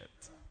they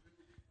slept.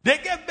 They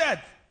gave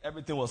birth,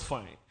 everything was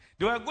fine.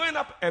 They were going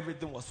up,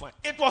 everything was fine.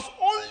 It was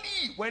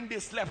only when they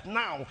slept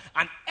now,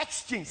 an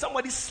exchange.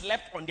 Somebody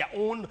slept on their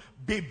own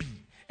baby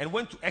and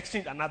went to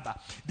exchange another.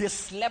 They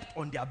slept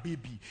on their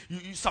baby.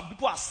 Some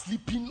people are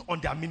sleeping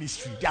on their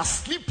ministry. They are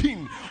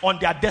sleeping on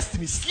their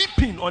destiny,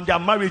 sleeping on their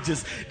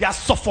marriages. They are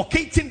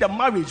suffocating the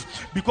marriage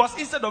because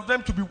instead of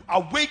them to be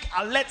awake,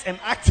 alert, and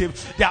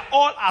active, they are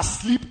all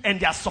asleep and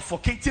they are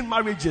suffocating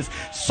marriages,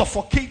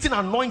 suffocating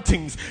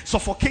anointings,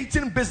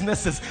 suffocating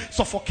businesses,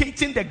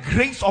 suffocating the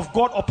grace of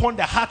God upon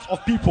the hearts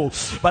of people.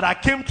 But I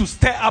came to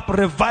stir up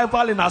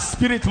revival in our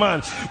spirit,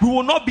 man. We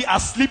will not be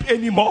asleep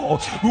anymore.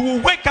 We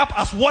will wake up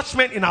as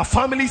watchmen in in our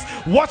families,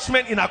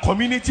 watchmen in our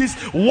communities,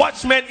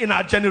 watchmen in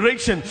our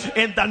generation.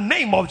 In the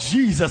name of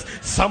Jesus,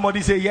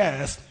 somebody say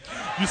yes.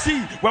 You see,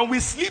 when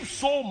we sleep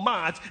so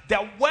much,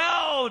 the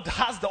world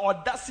has the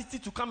audacity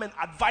to come and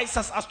advise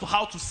us as to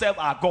how to serve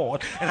our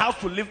God and how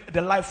to live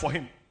the life for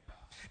Him.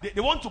 They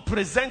want to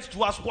present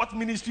to us what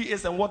ministry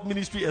is and what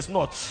ministry is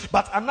not.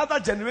 But another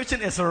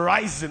generation is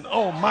rising.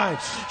 Oh my.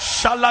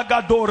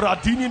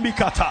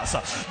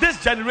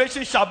 This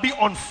generation shall be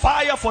on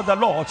fire for the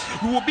Lord.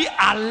 We will be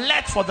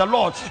alert for the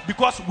Lord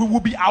because we will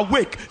be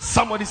awake.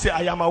 Somebody say,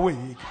 I am awake.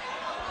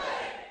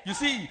 You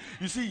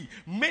see,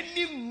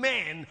 many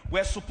men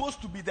were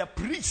supposed to be the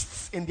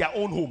priests in their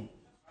own home.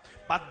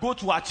 But go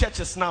to our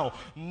churches now.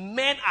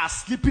 Men are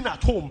sleeping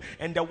at home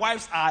and the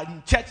wives are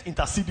in church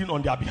interceding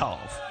on their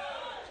behalf.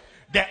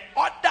 The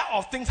order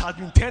of things has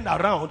been turned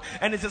around,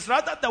 and it is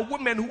rather the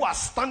women who are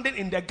standing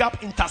in the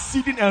gap,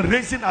 interceding and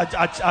raising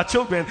our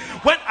children.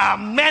 When our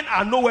men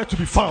are nowhere to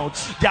be found,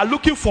 they are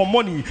looking for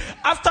money.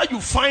 After you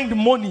find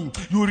money,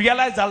 you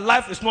realize that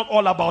life is not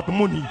all about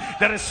money.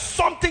 There is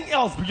something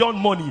else beyond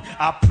money.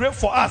 I pray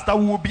for us that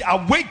we will be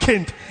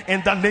awakened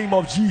in the name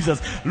of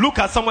Jesus. Look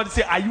at somebody,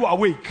 say, are you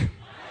awake?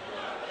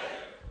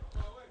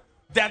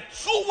 The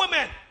two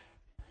women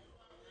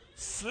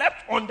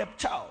slept on the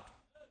child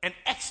and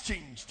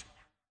exchanged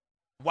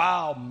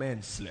while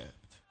men slept.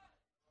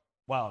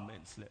 While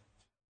men slept.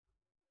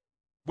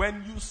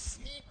 When you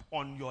sleep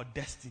on your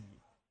destiny,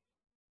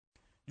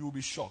 you will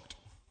be shocked.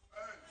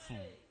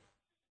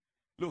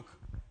 Look,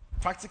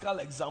 practical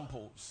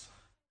examples.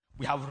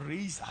 We have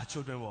raised our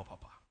children well,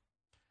 Papa.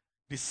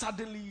 They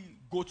suddenly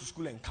go to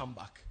school and come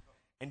back,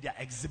 and they are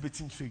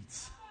exhibiting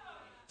traits.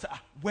 So,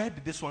 where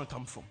did this one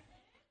come from?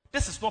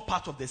 This is not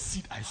part of the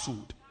seed I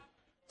sowed.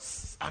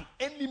 An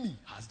enemy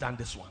has done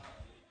this one.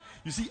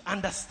 You see,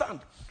 understand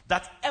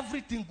that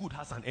everything good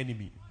has an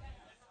enemy.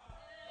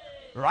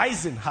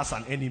 Rising has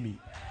an enemy.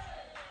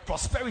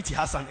 Prosperity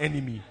has an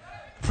enemy.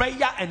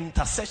 Prayer and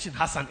intercession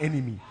has an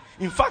enemy.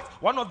 In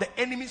fact, one of the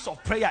enemies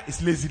of prayer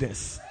is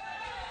laziness.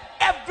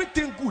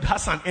 Everything good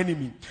has an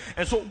enemy.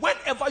 And so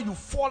whenever you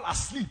fall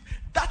asleep,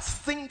 that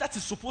thing that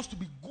is supposed to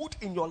be good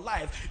in your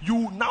life,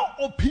 you now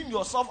open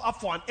yourself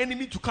up for an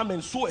enemy to come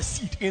and sow a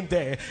seed in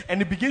there,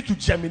 and it begins to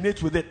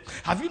germinate with it.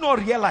 Have you not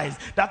realized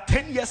that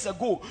 10 years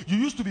ago you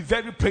used to be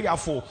very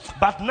prayerful,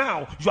 but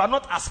now you are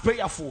not as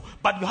prayerful,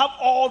 but you have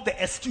all the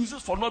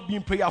excuses for not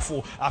being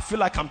prayerful? I feel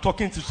like I'm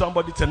talking to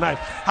somebody tonight.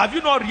 Have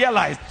you not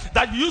realized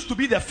that you used to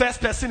be the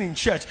first person in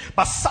church,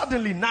 but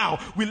suddenly now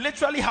we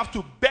literally have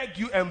to beg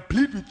you and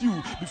plead with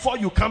you before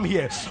you come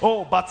here?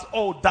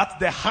 That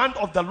the hand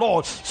of the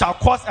Lord shall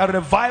cause a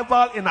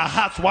revival in our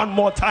hearts one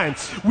more time.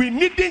 We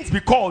needn't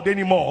be called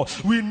anymore.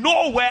 We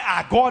know where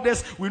our God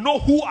is. We know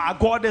who our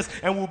God is,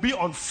 and we'll be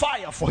on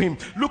fire for Him.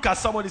 Look at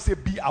somebody, say,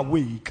 be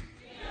awake.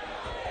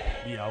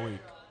 Be awake.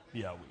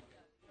 Be awake.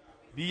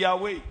 Be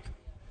awake.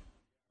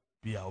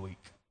 Be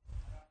awake.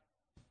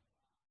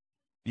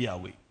 Be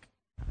awake.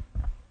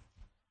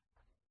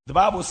 The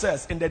Bible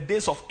says, in the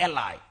days of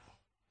Eli,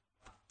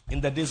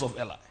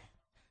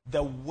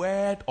 the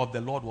word of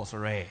the Lord was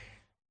rare.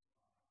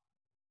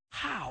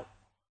 How?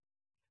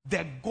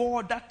 The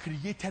God that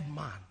created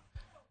man,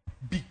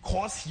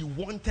 because He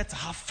wanted to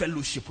have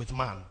fellowship with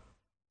man.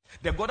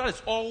 The God that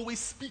is always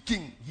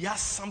speaking, He has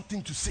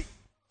something to say.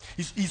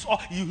 He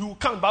will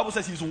come. The Bible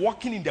says He's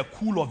walking in the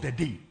cool of the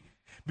day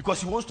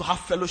because He wants to have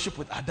fellowship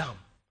with Adam.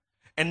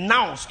 And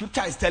now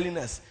Scripture is telling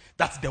us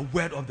that the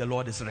word of the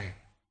Lord is rare.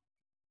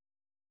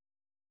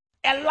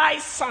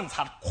 Eli's sons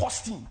had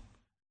cost him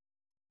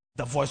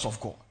the voice of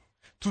God,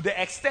 to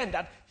the extent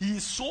that he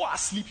is so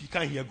asleep he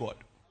can't hear God.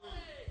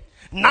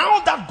 Now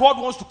that God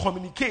wants to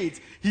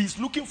communicate, he is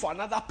looking for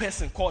another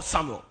person called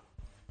Samuel.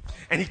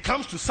 And he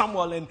comes to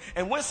Samuel,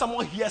 and when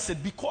someone hears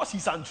it, because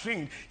he's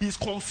untrained, he's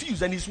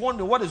confused and he's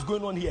wondering what is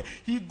going on here.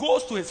 He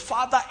goes to his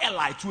father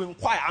Eli to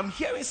inquire. I'm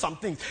hearing some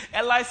things.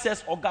 Eli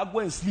says, Oga, go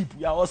and sleep.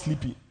 We are all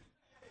sleeping.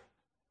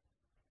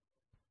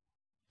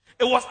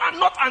 It was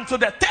not until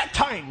the third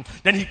time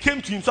then he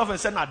came to himself and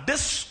said, now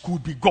this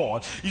could be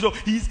God. He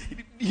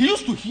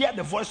used to hear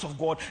the voice of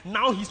God.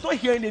 Now he's not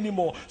hearing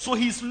anymore. So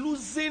he's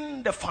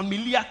losing the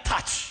familiar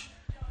touch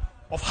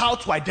of how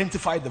to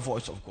identify the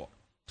voice of God.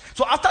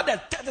 So after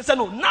that, he said,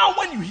 no, now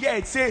when you hear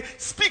it, say,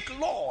 speak,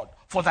 Lord,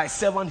 for thy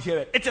servant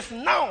heareth. It is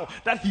now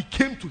that he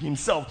came to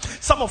himself.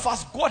 Some of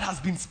us, God has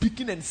been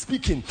speaking and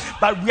speaking,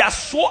 but we are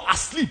so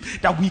asleep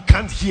that we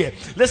can't hear.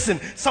 Listen,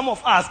 some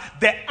of us,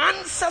 the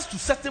answers to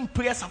certain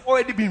prayers have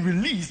already been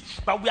released,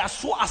 but we are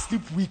so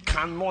asleep we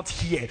cannot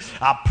hear.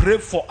 I pray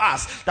for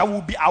us that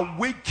we'll be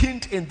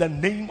awakened in the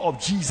name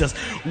of Jesus.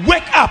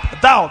 Wake up,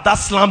 thou that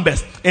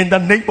slumberest, in the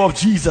name of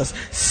Jesus.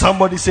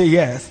 Somebody say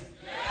yes.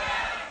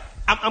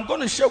 I'm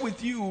going to share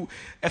with you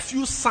a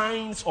few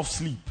signs of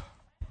sleep.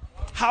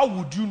 How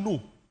would you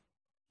know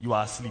you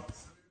are asleep?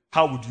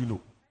 How would you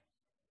know?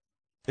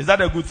 Is that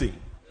a good thing?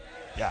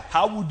 Yeah.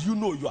 How would you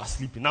know you are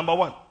sleeping? Number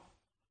one,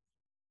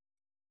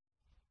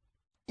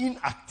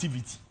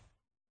 inactivity.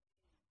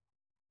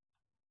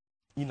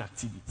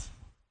 Inactivity.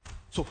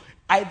 So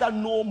either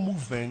no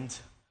movement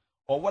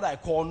or what I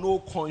call no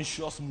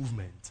conscious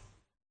movement.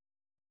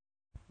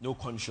 No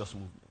conscious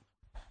movement.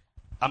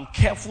 I'm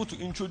careful to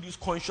introduce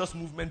conscious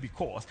movement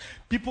because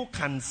people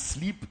can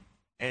sleep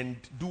and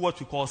do what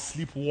we call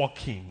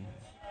sleepwalking.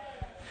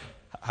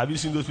 Have you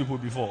seen those people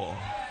before?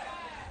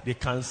 They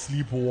can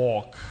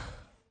sleepwalk.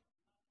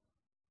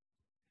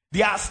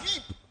 They are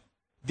asleep.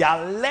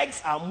 Their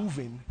legs are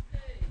moving,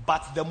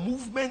 but the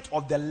movement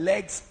of the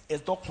legs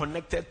is not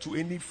connected to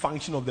any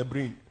function of the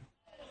brain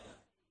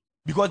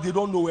because they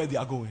don't know where they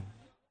are going.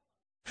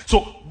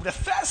 So the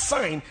first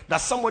sign that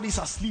somebody is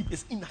asleep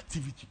is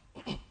inactivity.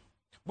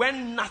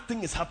 When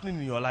nothing is happening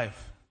in your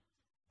life,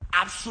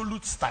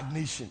 absolute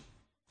stagnation.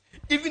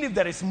 Even if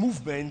there is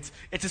movement,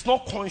 it is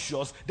not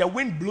conscious. The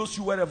wind blows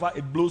you wherever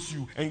it blows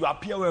you, and you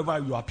appear wherever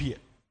you appear.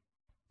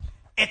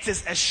 It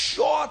is a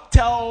sure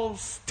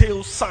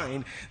telltale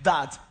sign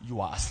that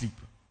you are asleep.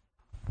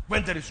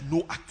 When there is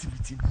no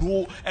activity,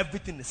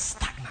 everything is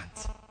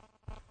stagnant,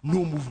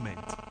 no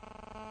movement.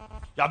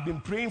 You have been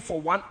praying for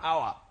 1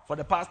 hour for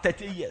the past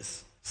 30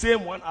 years,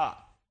 same 1 hour,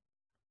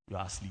 you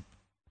are asleep.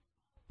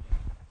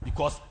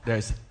 Because there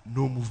is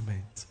no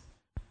movement.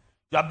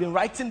 You have been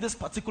writing this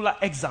particular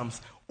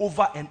exams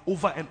over and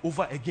over and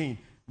over again.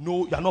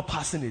 No, you are not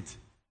passing it.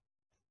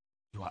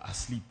 You are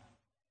asleep.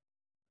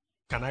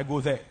 Can I go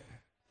there?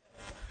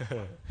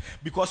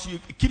 Because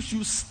it keeps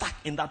you stuck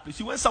in that place.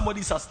 See, when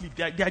somebody is asleep,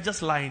 they are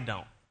just lying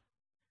down.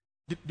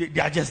 They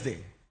are just there.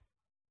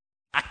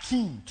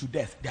 Akin to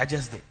death, they are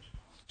just there.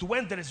 So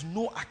when there is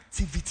no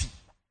activity,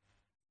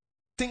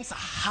 things are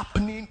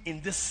happening in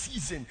this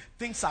season.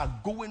 Things are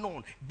going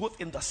on, both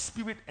in the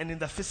spirit and in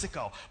the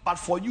physical. But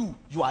for you,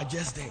 you are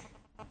just there.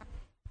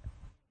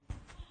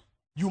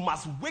 You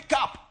must wake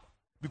up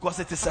because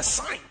it is a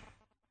sign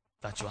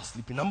that you are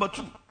sleeping. Number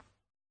 2,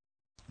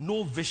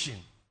 no vision.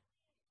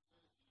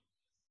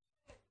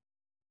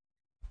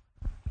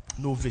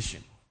 No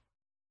vision.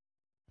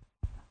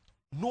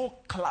 No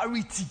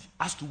clarity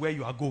as to where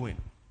you are going.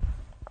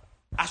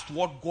 As to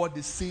what God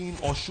is saying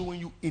or showing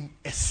you in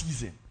a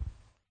season.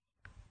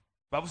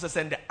 The Bible says,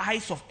 and the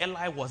eyes of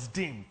Eli was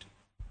dimmed,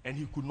 and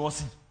he could not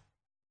see.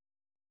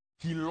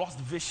 He lost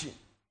vision,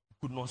 he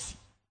could not see.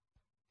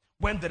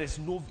 When there is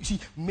no, see,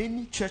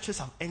 many churches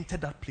have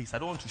entered that place. I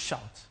don't want to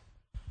shout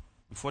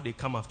before they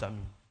come after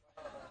me.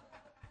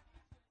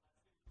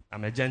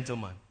 I'm a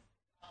gentleman.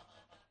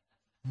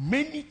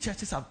 Many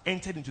churches have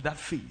entered into that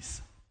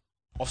phase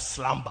of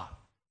slumber,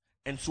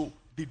 and so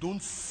they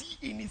don't see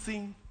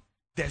anything.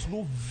 There's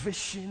no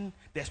vision.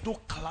 There's no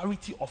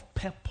clarity of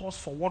purpose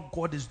for what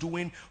God is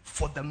doing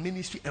for the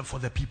ministry and for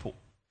the people.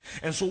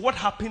 And so what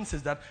happens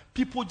is that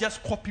people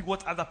just copy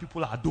what other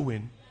people are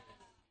doing,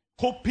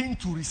 hoping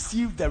to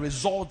receive the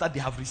result that they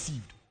have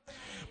received.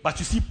 But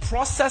you see,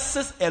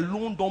 processes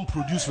alone don't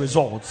produce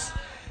results.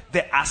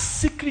 There are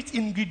secret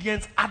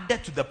ingredients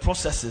added to the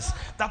processes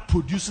that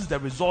produces the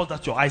result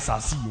that your eyes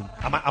are seeing.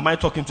 Am I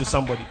talking to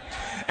somebody?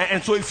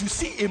 And so if you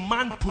see a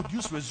man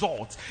produce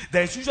results,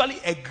 there is usually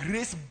a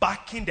grace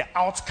backing the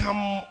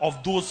outcome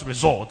of those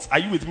results. Are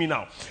you with me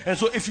now? And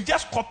so if you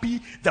just copy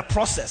the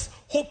process,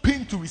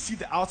 hoping to receive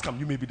the outcome,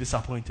 you may be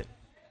disappointed.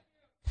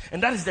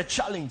 And that is the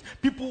challenge.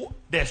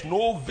 There's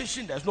no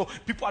vision,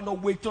 people are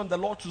not waiting on the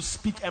Lord to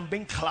speak and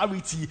bring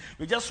clarity.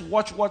 We just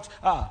watch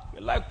we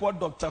like what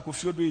Dr.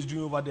 Kofi Oduro is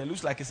doing over there.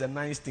 Looks like it's a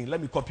nice thing.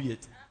 Let me copy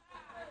it.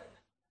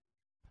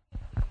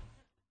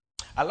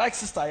 I like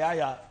Sister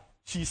Yaya.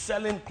 She's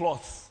selling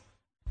cloths.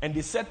 And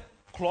they said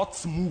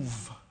cloths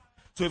move.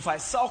 So if I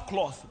sell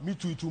cloth, me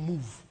too, it will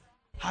move.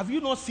 Have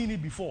you not seen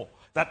it before?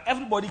 That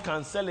everybody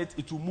can sell it,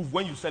 it will move.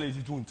 When you sell it,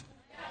 it won't.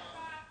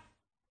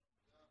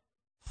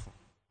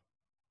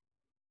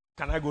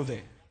 Can I go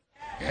there?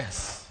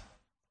 Yes.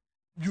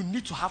 You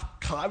need to have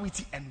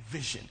clarity and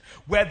vision.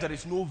 Where there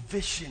is no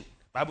vision,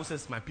 the Bible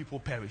says, my people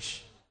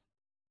perish.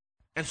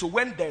 And so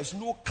when there is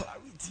no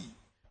clarity,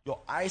 your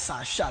eyes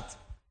are shut,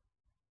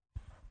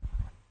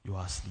 you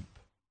are asleep.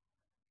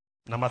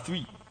 Number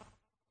 3,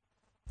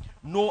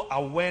 no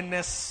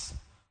awareness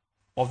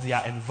of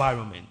their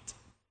environment.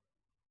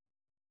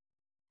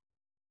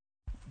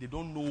 They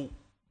don't know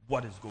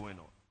what is going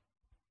on.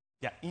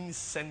 They are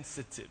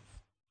insensitive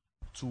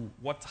to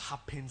what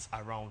happens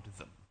around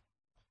them.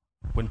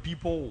 When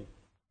people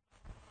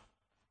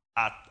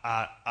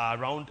are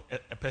around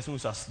a person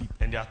who's asleep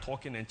and they are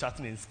talking and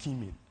chatting and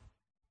scheming,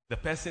 the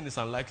person is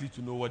unlikely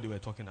to know what they were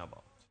talking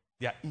about.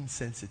 They are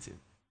insensitive.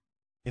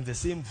 In the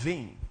same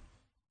vein,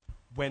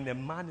 when a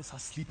man is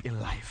asleep in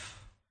life,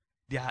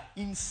 they are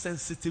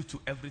insensitive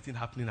to everything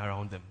happening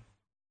around them.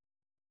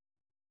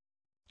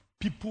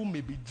 People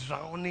may be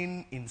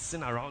drowning in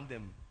sin around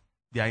them.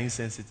 They are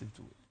insensitive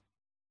to it.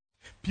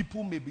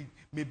 People may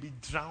be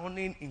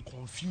drowning in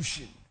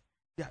confusion.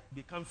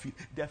 They can't feel.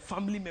 Their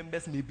family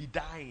members may be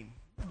dying.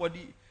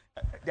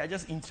 They are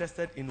just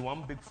interested in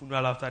one big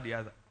funeral after the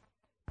other.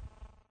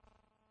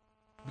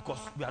 Because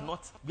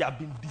we have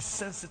been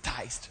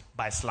desensitized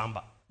by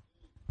slumber.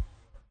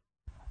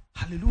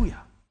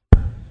 Hallelujah.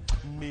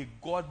 May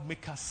God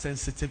make us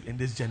sensitive in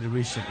this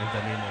generation in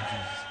the name of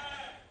Jesus.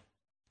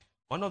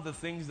 One of the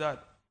things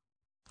that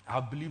I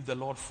believe the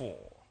Lord for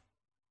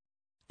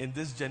in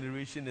this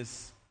generation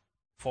is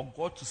for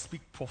God to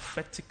speak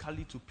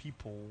prophetically to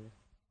people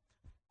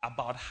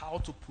about how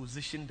to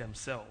position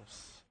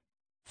themselves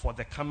for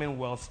the coming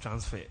wealth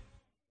transfer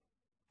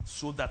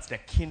so that the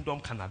kingdom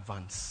can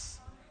advance.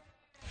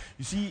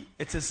 You see,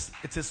 it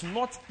is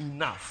not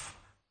enough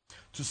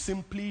to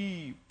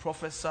simply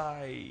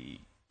prophesy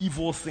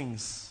evil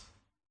things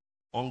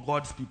on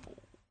God's people.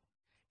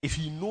 If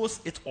he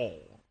knows it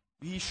all,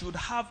 he should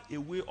have a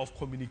way of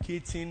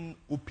communicating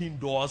open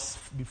doors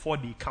before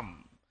they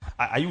come.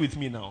 Are you with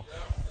me now?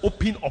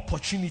 Open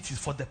opportunities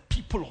for the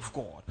people of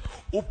God.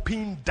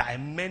 Open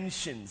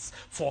dimensions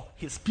for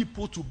his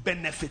people to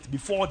benefit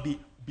before they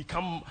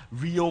become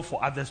real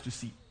for others to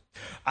see.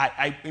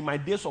 I in my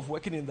days of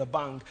working in the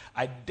bank,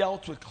 I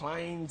dealt with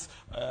clients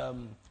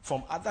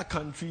from other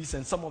countries,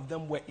 and some of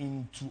them were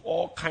into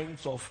all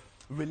kinds of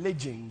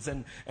religions.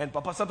 And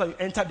Papa, sometimes you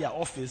enter their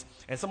office,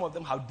 and some of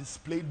them have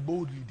displayed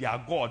boldly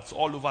their gods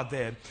all over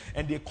there,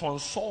 and they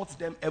consult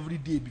them every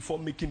day before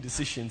making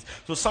decisions.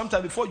 So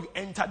sometimes before you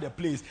enter the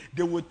place,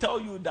 they will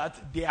tell you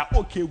that they are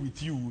okay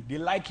with you. They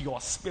like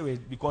your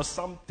spirit because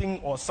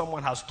something or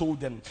someone has told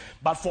them.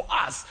 But for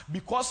us,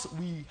 because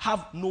we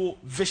have no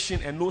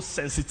vision and no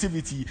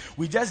sensitivity,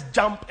 we just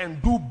jump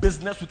and do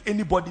business with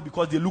anybody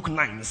because they look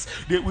nice.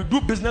 We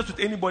do business with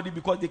anybody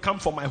because they come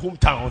from my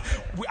hometown.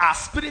 We are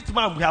spirit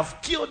man. We have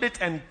killed it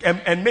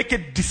and make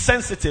it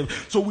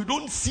desensitive, so we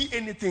don't see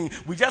anything.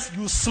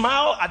 You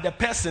smile at the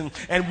person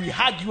and we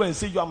hug you and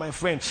say you are my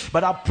friend.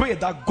 But I pray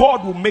that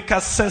God will make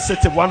us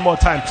sensitive one more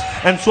time.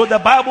 And so the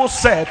Bible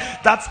said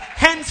that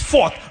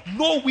henceforth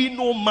know we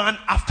no man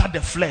after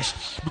the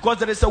flesh, because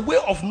there is a way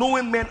of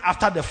knowing men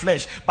after the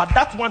flesh, but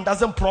that one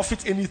doesn't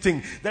profit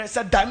anything. There is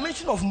a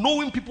dimension of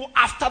knowing people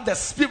after the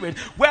spirit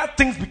where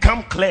things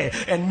become clear,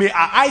 and may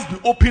our eyes be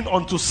open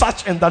unto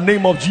such in the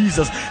name of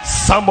Jesus.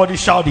 Somebody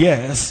shout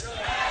yes.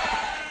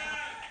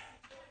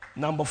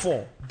 Number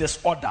 4,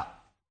 disorder.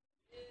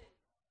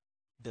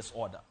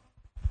 Disorder.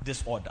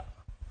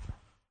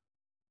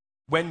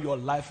 When your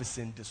life is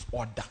in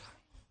disorder,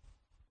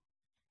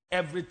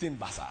 everything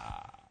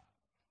basa.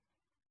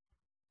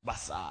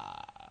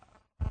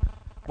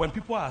 When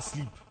people are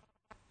asleep,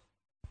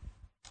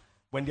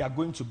 when they are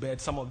going to bed,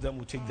 some of them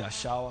will take their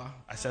shower.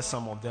 I said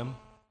some of them.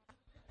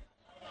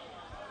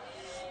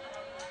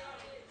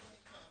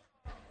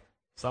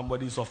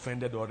 Somebody is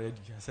offended already.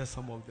 I said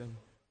some of them.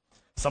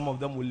 Some of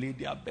them will lay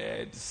their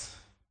beds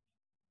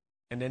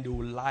and then they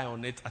will lie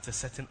on it at a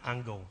certain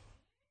angle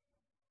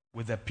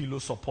with a pillow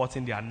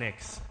supporting their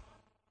necks.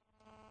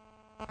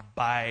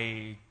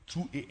 By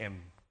 2 a.m.,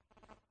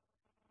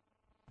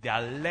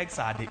 their legs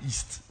are at the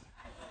east,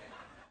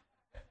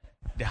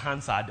 the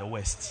hands are at the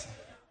west.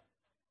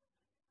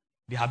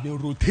 They have been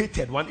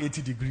rotated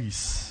 180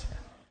 degrees.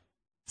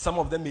 Some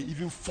of them may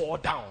even fall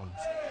down,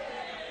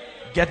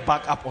 get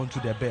back up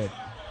onto their bed.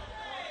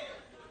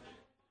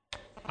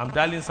 I'm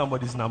dialing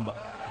somebody's number.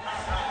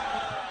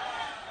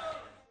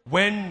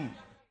 When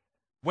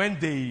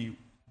they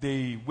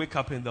wake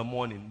up in the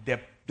morning,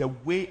 the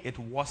way it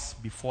was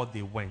before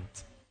they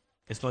went,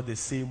 it's not the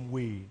same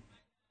way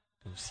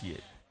to see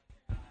it.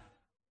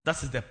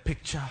 That is the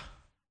picture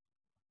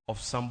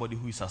of somebody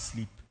who is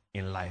asleep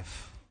in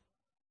life.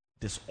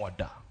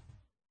 Disorder,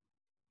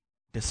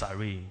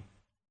 disarray.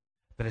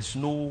 There is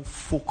no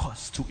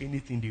focus to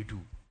anything they do.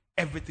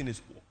 Everything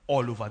is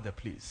all over the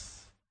place.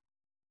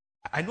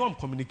 I know I'm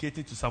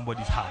communicating to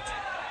somebody's heart.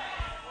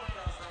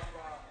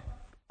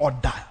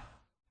 Order.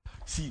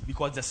 See,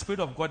 because the Spirit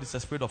of God is a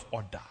spirit of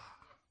order.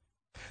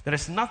 There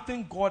is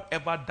nothing God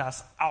ever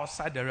does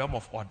outside the realm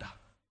of order.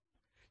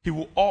 He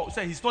will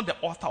say he's not the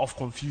author of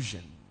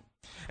confusion.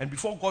 And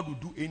before God will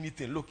do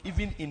anything, look,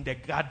 even in the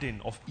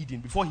Garden of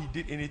Eden, before he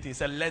did anything, he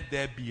said, let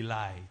there be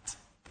light.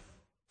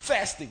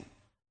 First thing.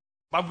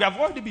 But we have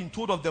already been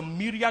told of the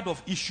myriad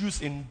of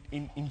issues in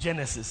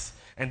Genesis.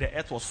 And the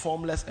earth was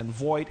formless and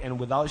void and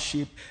without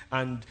shape,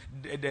 and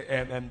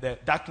the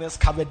darkness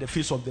covered the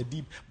face of the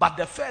deep. But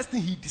the first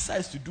thing he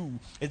decides to do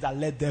is that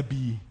let there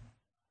be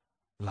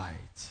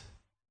light.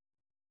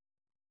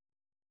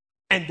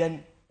 And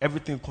then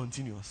everything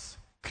continues.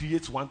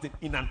 Creates one thing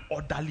in an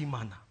orderly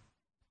manner.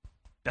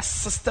 The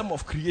system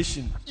of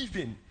creation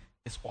even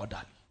is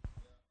orderly.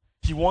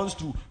 He wants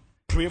to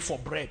pray for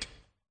bread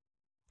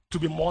to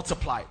be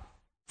multiplied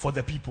for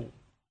the people.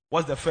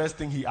 What's the first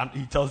thing he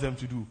tells them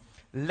to do?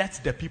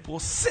 Let the people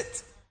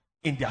sit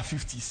in their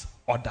 50s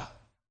order.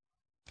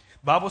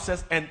 Bible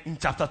says, and in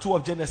chapter 2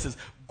 of Genesis,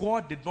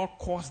 God did not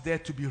cause there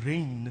to be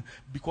rain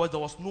because there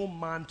was no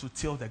man to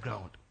till the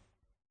ground.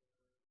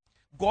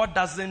 God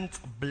doesn't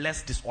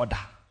bless disorder.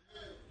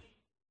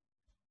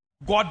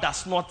 God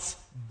does not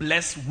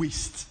bless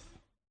waste.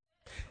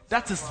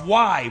 That is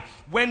why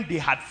when they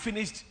had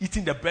finished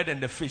eating the bread and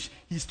the fish,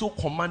 he still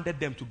commanded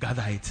them to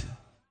gather it.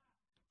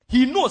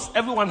 He knows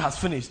everyone has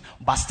finished,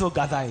 but still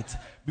gather it.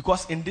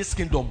 Because in this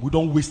kingdom, we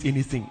don't waste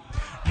anything.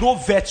 No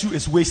virtue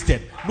is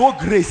wasted. No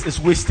grace is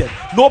wasted.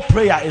 No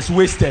prayer is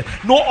wasted.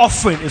 No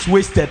offering is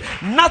wasted.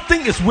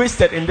 Nothing is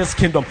wasted in this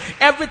kingdom.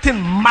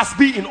 Everything must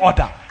be in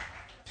order.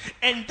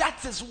 And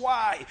that is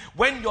why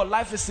when your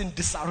life is in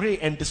disarray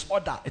and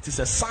disorder, it is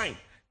a sign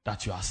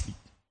that you are asleep.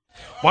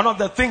 One of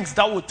the things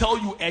that will tell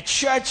you a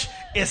church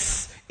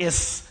is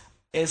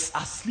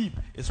asleep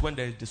is when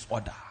there is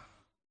disorder.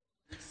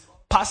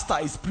 Pastor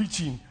is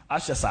preaching,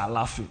 ashes are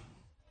laughing.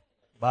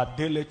 But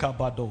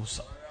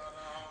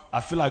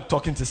I feel like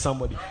talking to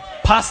somebody.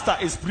 Pastor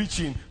is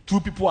preaching, two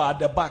people are at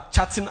the back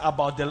chatting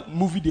about the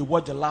movie they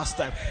watched the last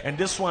time, and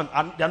this one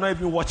they're not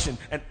even watching,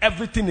 and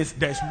everything is,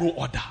 there's no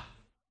order.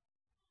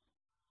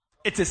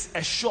 It is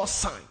a sure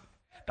sign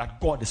that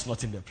God is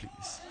not in the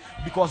place,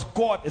 because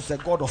God is a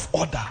God of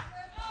order.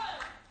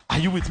 Are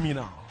you with me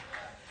now?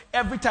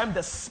 Every time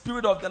the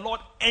Spirit of the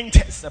Lord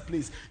enters a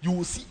place, you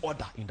will see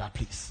order in that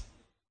place.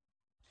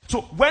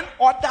 So when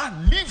order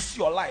leaves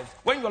your life,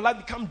 when your life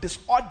becomes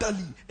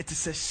disorderly, it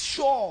is a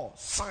sure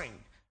sign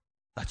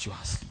that you are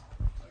asleep.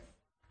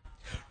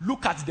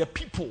 Look at the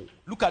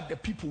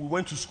people we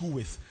went to school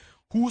with,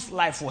 whose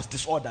life was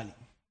disorderly.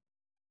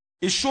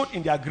 It showed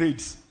in their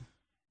grades.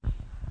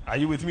 Are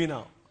you with me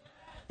now?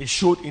 It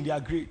showed in their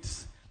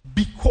grades.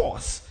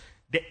 Because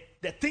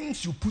the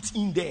things you put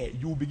in there,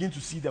 you will begin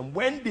to see them.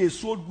 When they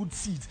sowed good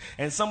seeds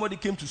and somebody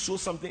came to sow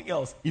something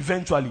else,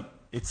 eventually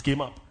it came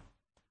up.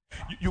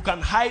 You can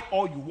hide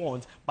all you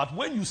want, but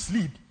when you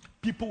sleep,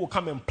 people will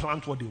come and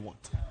plant what they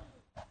want.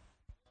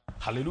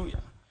 Hallelujah.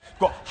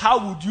 God,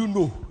 how would you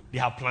know they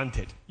have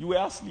planted? You were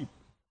asleep.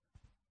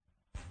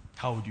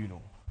 How would you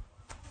know?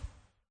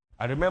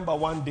 I remember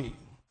one day,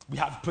 we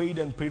had prayed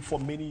and prayed for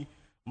many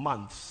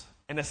months,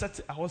 and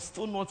I was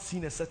still not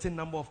seeing a certain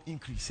number of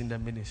increase in the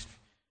ministry.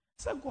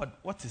 I said, God,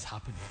 what is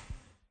happening?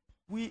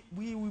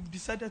 We've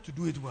decided to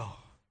do it well.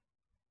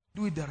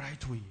 Do it the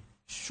right way.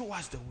 Show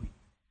us the way.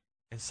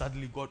 And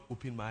suddenly God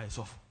opened my eyes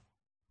off.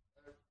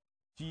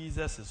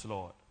 Jesus is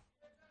Lord.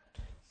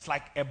 It's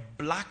like a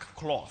black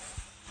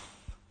cloth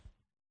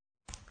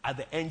at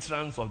the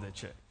entrance of the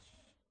church.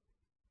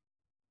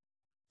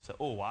 So,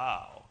 oh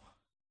wow.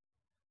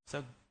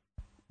 So,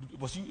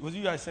 was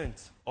you I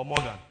sent? Or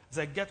Morgan? I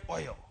said, get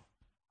oil.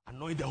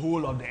 Anoint the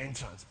whole of the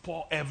entrance.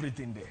 Pour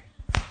everything there.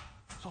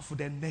 So for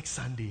the next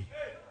Sunday.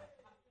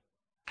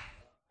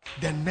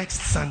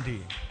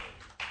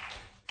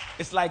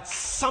 It's like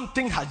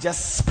something had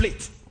just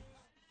split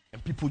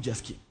and people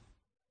just came.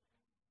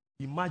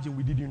 Imagine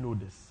we didn't know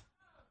this,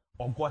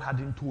 or God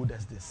hadn't told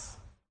us this.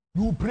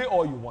 You pray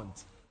all you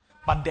want,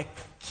 but the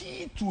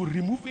key to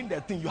removing the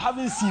thing, you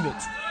haven't seen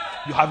it.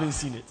 You haven't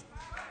seen it.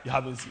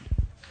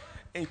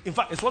 In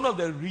fact, it's one of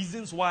the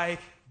reasons why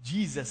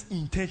Jesus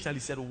intentionally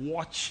said,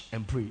 watch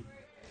and pray.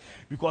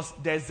 Because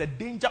there's a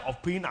danger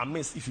of praying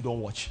amiss if you don't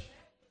watch.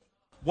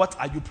 What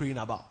are you praying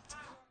about?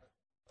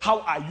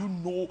 How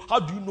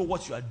do you know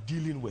what you are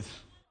dealing with?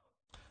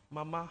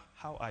 Mama,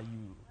 how are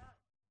you?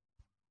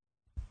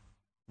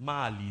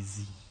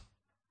 Malizi.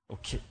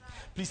 Okay.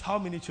 Please, how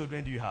many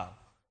children do you have?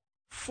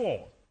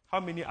 4. How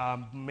many are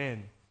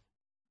men?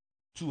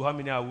 2. How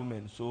many are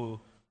women? So,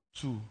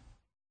 2.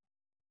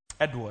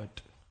 Edward.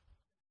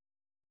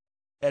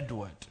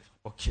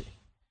 Okay.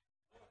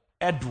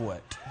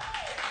 Edward.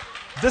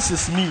 This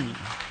is me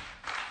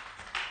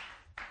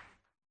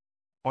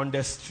on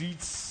the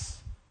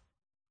streets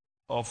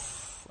of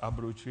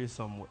Abrochre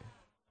somewhere.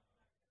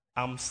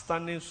 I'm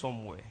standing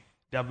somewhere.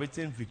 They have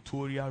written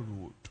Victoria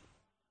Road.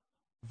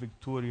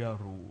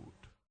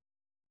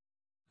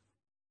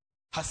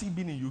 Has he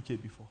been in UK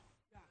before?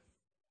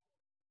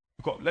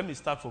 Because, let me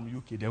start from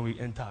UK, then we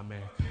enter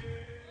America.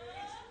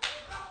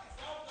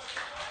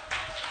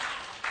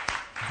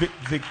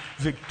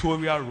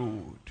 Victoria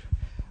Road.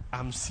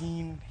 I'm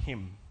seeing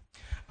him.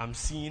 I'm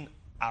seeing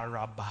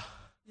Araba.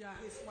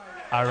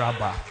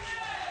 Araba.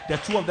 The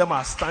two of them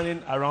are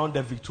standing around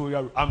the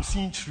Victoria Road. I'm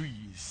seeing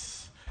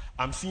trees.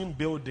 I'm seeing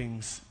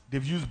buildings.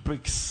 They've used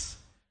bricks.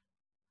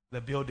 The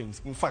buildings.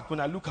 In fact,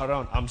 when I look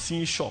around, I'm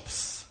seeing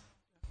shops.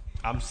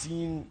 I'm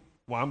seeing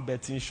one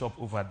betting shop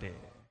over there.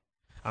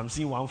 I'm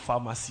seeing one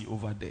pharmacy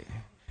over there.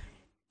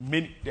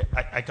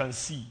 I can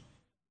see.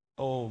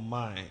 Oh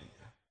my.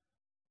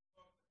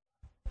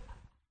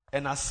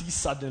 And I see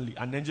suddenly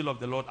an angel of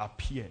the Lord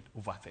appeared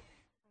over there.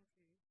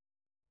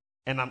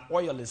 And an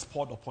oil is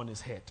poured upon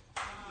his head.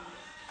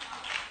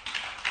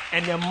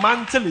 And the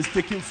mantle is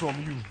taken from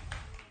you.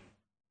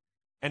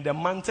 And the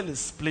mantle is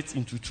split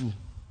into 2.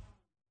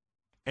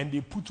 And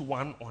they put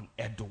one on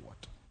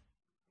Edward.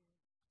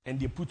 And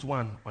they put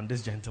one on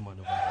this gentleman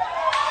over here.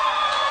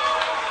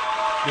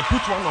 They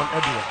put one on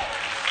Edward.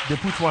 They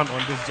put one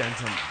on this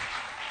gentleman.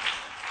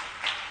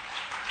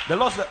 The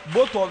Lord said,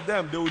 both of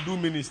them, they will do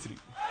ministry.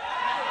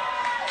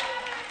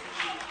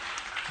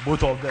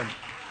 Both of them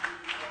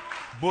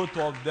will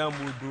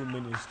do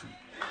ministry.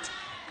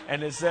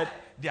 And he said,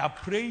 there are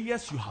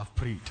prayers you have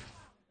prayed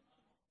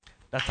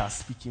that are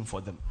speaking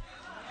for them.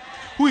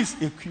 Who is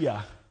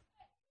Equia?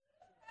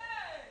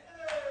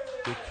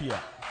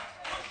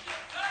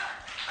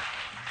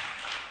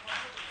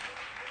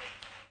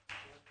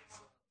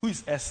 Who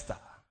is Esther?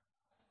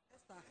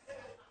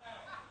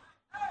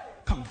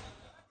 Come.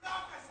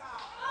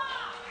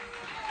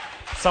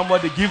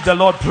 Somebody give the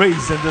Lord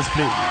praise in this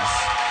place.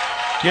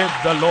 Give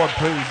the Lord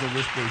praise in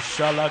this place.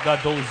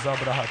 Shalagadoza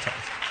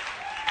brahatas.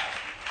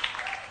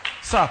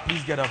 Sir,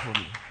 please get up for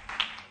me.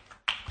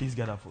 Please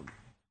get up for me.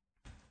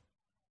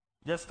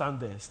 Just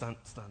stand there. Stand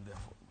there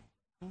for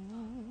me.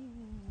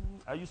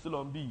 Are you still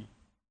on B?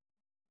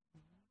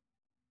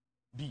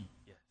 B,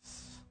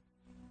 yes.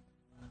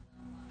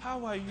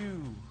 How are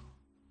you?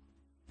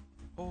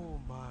 Oh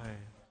my.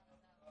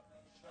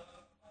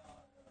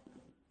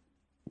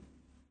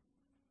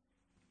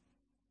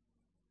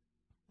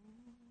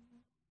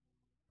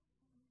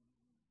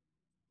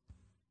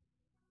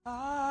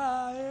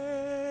 Ah,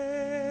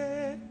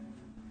 eh,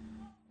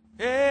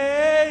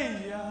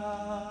 eh, yeah.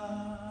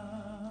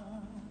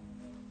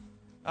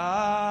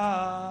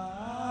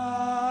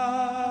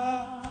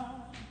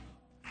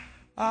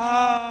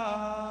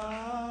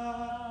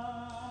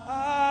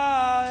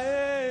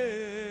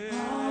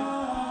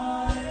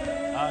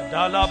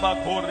 Adalaba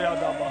Korea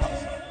da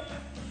Bahasa.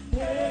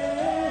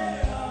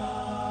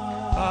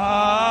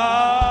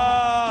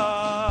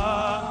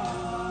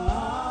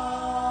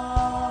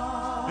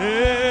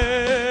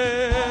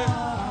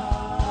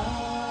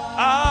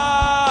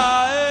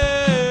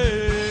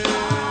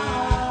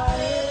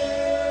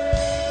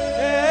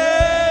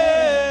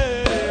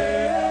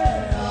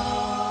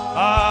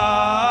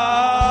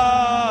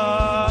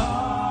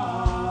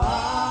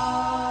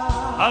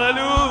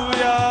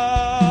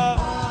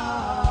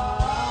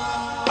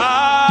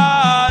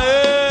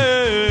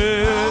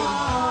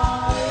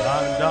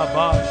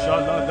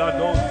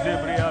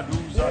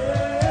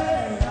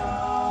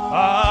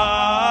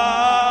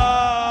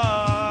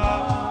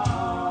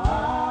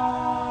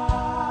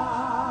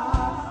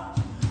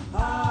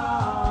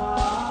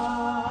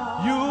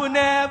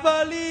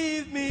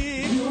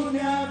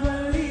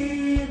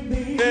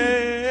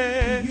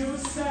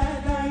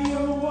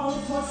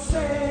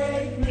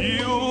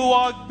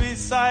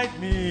 Beside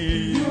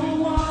me. You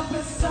walk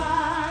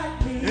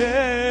beside me.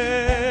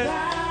 Yeah.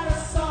 That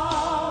is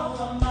all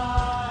of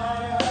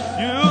my earth.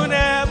 You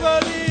never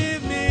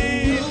leave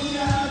me. You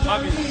never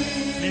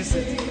leave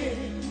listen. Me.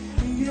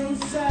 You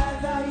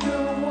said that you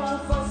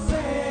won't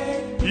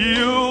forsake me.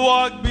 You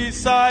walk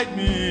beside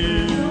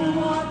me. You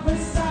walk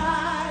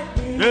beside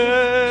me.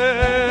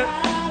 Yeah.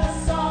 That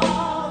is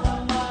all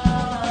of my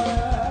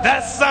earth.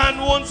 That sun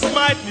won't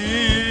smite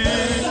me.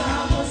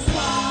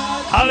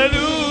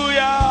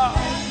 Hallelujah.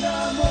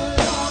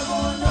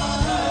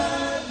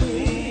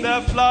 The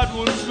flood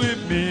will sweep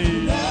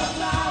me. The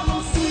flood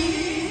will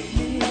sweep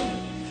me.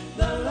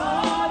 The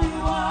Lord,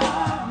 you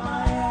are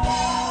my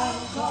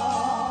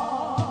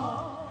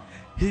anchor.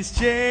 He's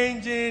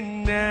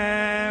changing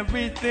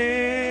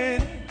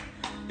everything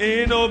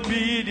in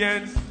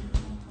obedience.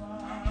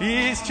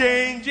 He's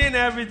changing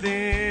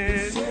everything.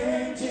 He's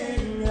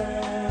changing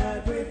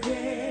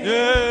everything.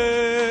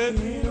 Yeah.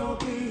 In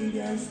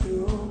obedience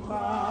to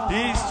Christ.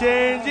 He's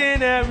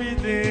changing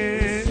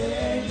everything.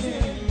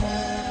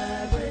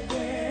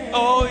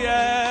 Oh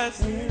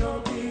yes, in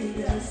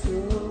obedience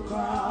to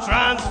Christ.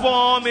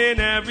 Transforming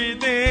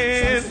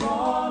everything.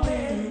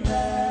 Transforming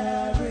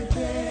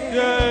everything.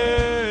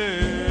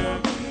 Yeah. In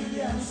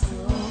obedience to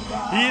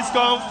Christ. He's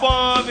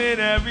conforming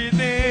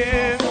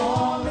everything.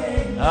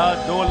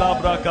 Adola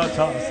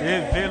brakatas,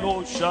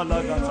 evelo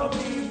shalagata.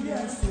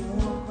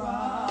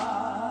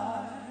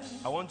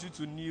 I want you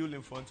to kneel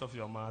in front of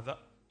your mother.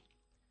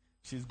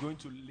 She's going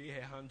to lay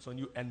her hands on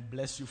you and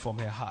bless you from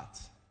her heart.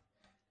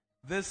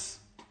 This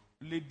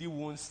lady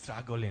won't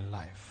struggle in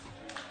life.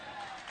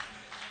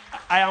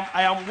 I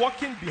am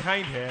walking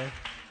behind her,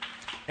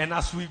 and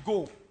as we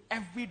go,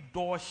 every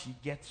door she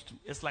gets to,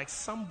 it's like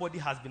somebody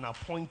has been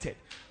appointed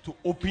to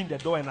open the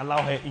door and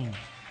allow her in.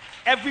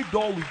 Every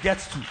door we get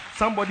to,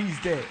 somebody is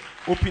there,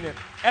 open it.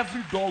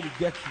 Every door we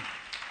get to.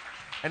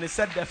 And it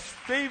said the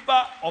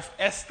favor of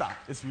Esther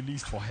is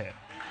released for her.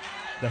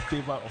 The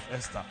favor of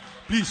Esther.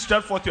 Please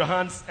stretch forth your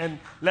hands and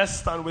let's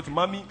stand with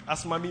mommy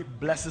as mommy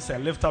blesses her.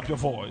 Lift up your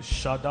voice.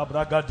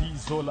 Shadabragadi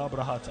zola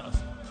brahatas.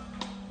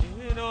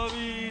 In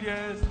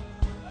obedience,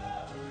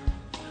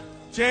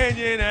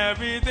 changing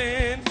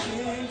everything.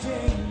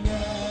 Changing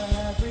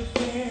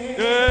everything.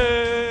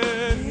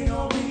 Yeah. In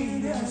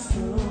obedience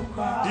to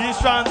Christ. He's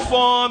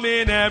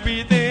transforming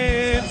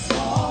everything.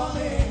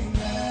 Transforming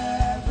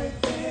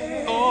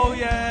everything. Oh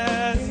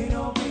yes. In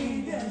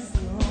obedience to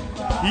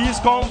Christ. He's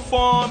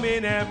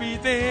conforming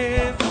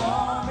everything.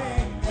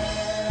 Conforming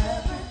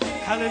everything.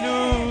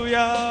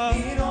 Hallelujah.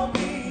 In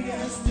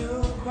obedience to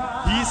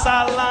Christ. He's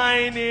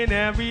aligning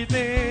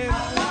everything.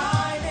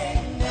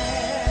 Aligning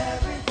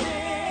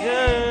everything.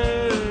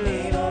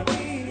 Yeah. In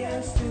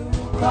obedience to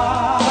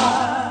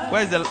Christ.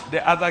 Where's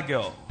the other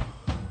girl?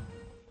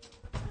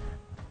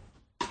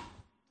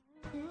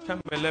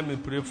 Come and let me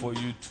pray for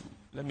you too.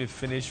 Let me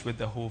finish with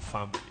the whole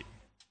family.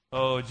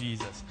 Oh,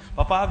 Jesus.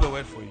 Papa, I have a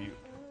word for you.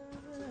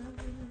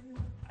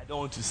 I don't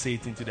want to say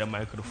it into the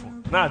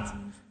microphone. Nat,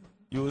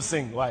 you will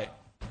sing. Why?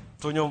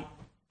 Tonyo.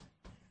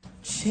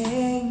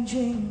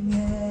 Changing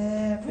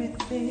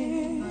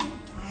everything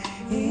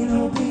in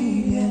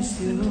obedience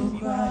to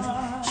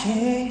Christ.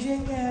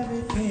 Changing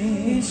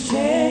everything. He's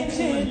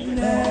changing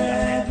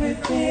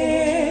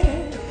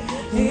everything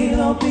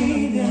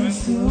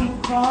to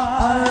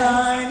Christ.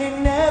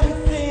 Aligning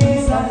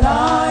everything,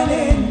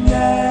 aligning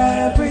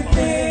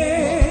everything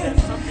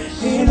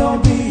in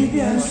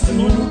obedience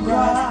to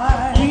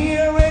Christ.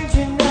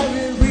 Rearranging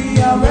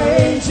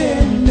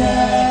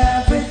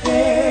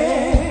everything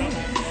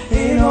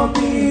in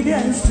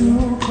obedience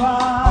to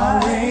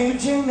Christ.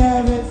 Arranging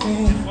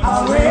everything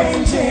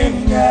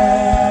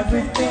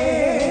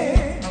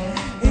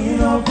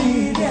in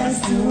obedience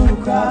to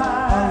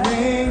Christ.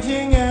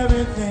 Arranging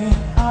everything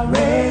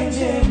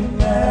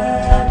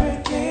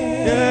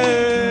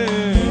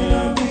in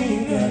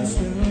obedience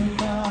to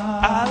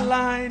Christ.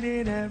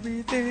 Aligning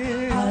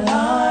everything.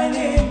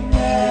 Aligning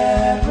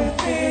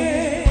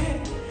everything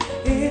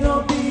in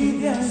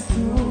obedience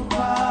to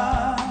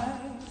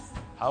Christ.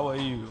 How are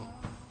you?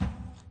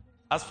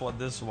 As for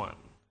this one,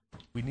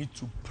 we need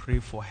to pray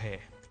for her,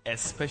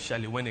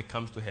 especially when it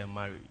comes to her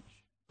marriage.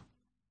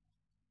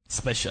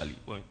 Especially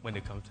when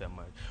it comes to her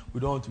marriage. We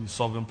don't want to be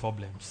solving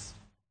problems.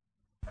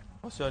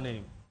 What's your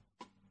name?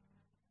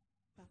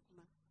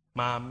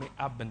 Mami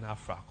Abena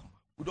Frakoma.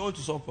 We don't want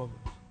to solve problems.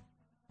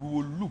 We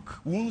will look.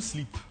 We won't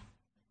sleep.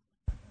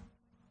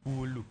 We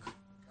will look.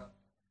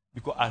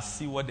 Because I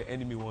see what the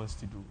enemy wants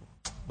to do.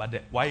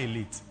 But why are you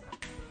late?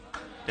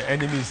 The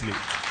enemy is late.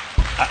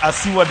 I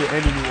see what the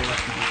enemy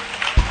wants to do.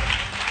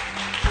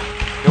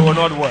 It will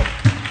not work.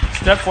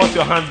 Step forth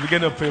your hands.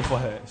 Begin to pray for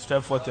her.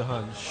 Step forth your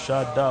hands.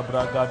 Shada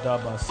bragada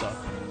basa.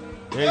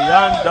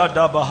 Eyanda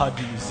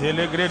dabahadi.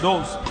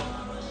 Zelegredos.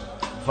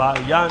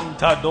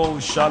 Vayanta do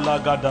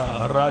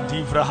shalagada.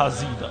 Radivra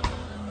hazida.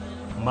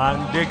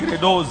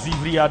 Mandegredo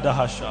zivria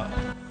dahasha.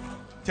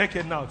 Take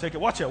it now. Take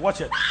it. Watch it.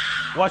 Watch it.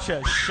 Watch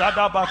it.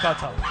 Shada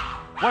bakata.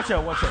 Watch it.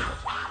 Watch it.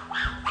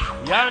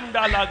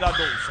 Yanda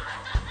lagados.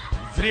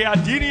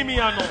 Vriadini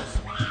mianos.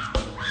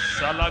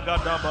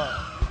 Shalagadaba.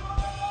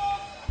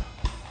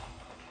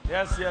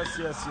 Yes.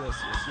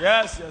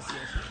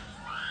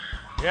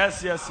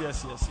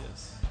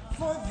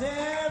 For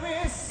there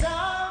is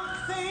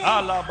something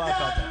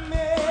that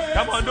makes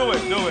come on, do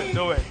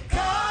it.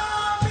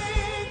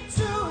 Coming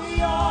to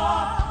your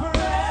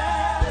presence,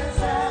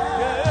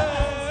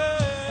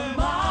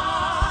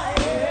 my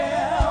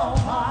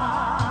helper.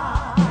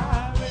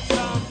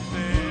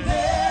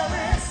 There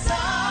is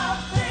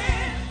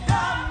something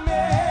that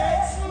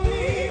makes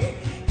me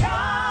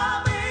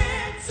come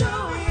into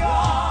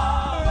your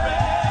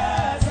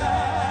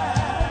presence,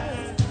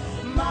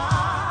 my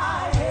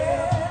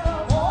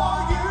helper. Oh,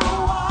 you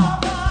are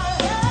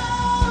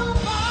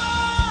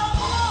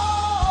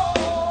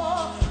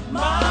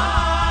my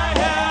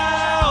helper.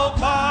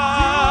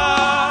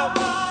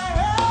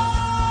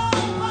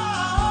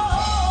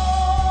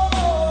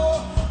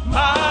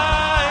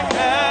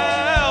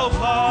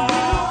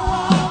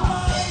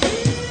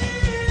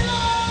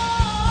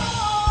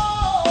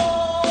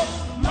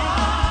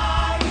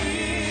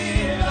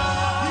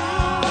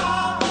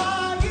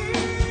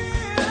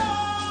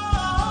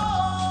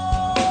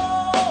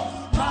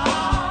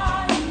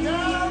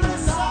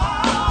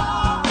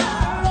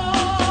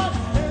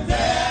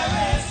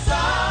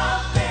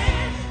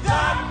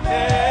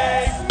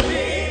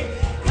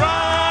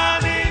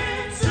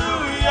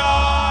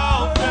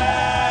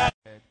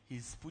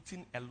 He's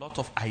putting a lot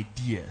of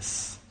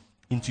ideas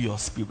into your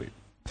spirit.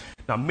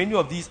 Now, many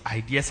of these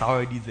ideas are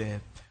already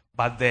there,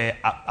 but the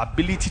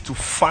ability to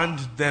fund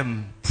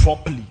them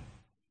properly,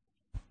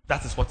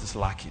 that is what is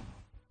lacking.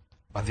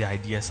 But the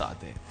ideas are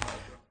there.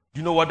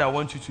 You know what I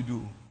want you to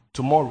do?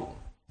 Tomorrow,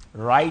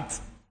 write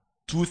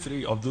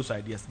 2-3 of those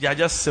ideas. They are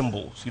just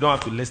symbols. You don't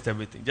have to list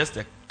everything. Just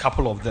a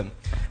couple of them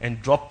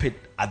and drop it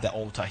at the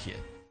altar here.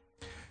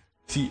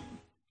 See,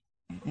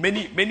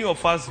 many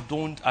of us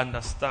don't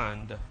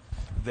understand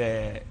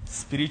the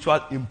spiritual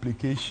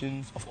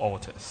implications of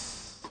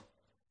altars.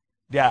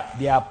 They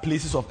are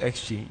places of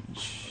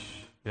exchange,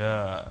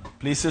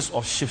 places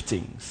of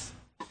shiftings,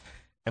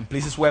 and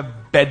places where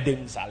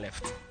burdens are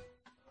left.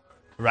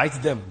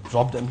 Write them,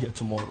 drop them here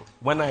tomorrow.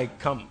 When I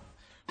come,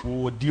 we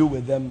will deal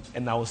with them,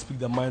 and I will speak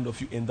the mind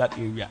of you in that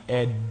area.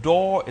 A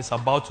door is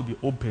about to be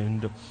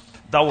opened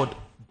that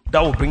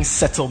will bring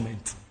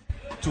settlement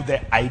to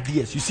the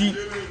ideas. You see,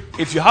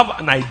 if you have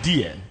an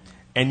idea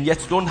and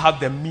yet don't have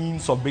the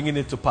means of bringing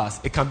it to pass,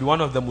 it can be one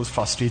of the most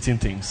frustrating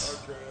things.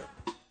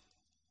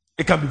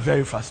 It can be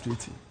very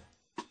frustrating.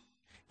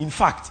 In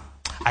fact,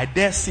 I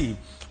dare say,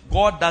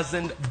 God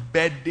doesn't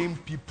burden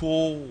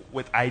people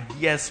with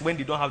ideas when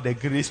they don't have the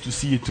grace to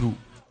see it through.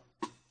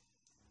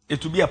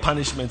 It will be a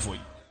punishment for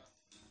you.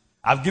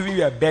 I've given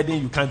you a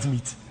burden you can't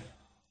meet.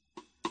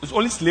 It's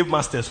only slave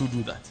masters who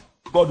do that.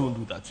 God won't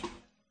do that.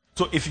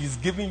 So if He's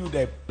giving you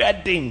the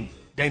burden,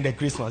 then the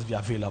grace must be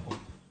available.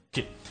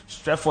 Okay.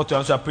 Stretch forth your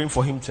hands. We are praying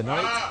for him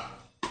tonight.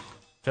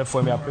 Stretch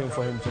for me. We are praying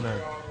for him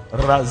tonight.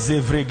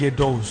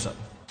 Razevregedosa.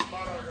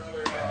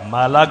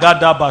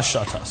 Malagada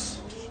bashatas.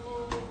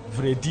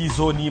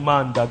 Vredizo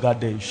nimanda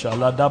gadesha.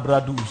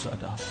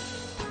 Ladabraduzada.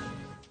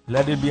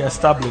 Let it be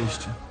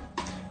established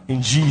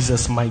in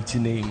Jesus' mighty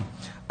name.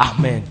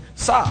 Amen.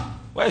 Sir,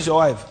 where's your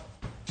wife?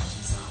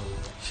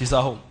 She's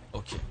at home.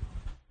 Okay.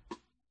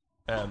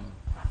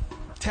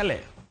 Tell her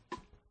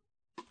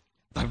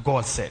that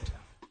God said,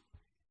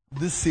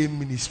 this same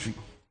ministry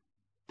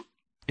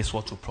is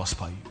what will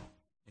prosper you.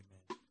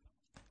 Amen.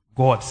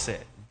 God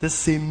said, this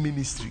same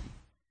ministry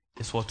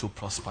is what will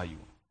prosper you.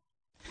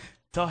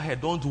 Tell her,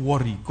 don't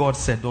worry. God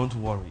said, don't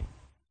worry.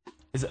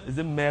 Is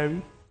it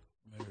Mary?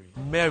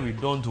 Mary,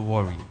 don't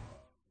worry.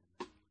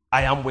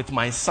 I am with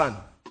my son.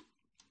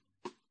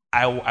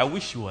 I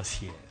wish she was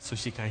here so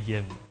she can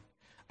hear me.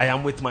 I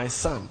am with my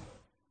son,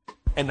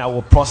 and I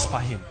will prosper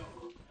him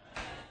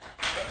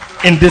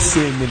in this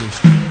same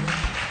ministry,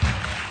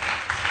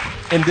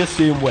 in this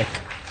same work.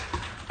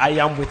 I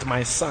am with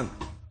my son,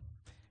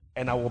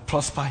 and I will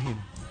prosper him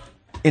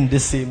in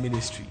this same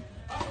ministry,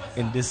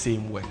 in this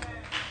same work.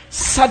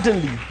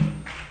 Suddenly,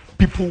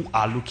 people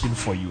are looking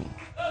for you.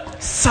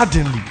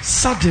 Suddenly.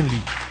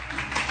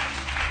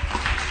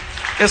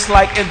 It's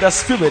like in the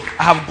spirit,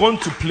 I have gone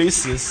to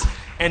places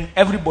and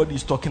everybody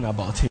is talking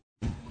about him.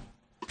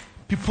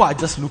 People are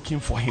just looking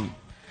for him.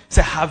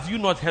 Say, have you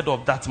not heard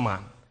of that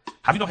man?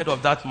 Have you not heard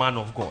of that man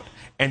of God?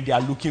 And they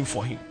are looking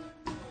for him.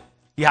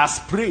 He has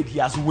prayed, he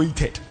has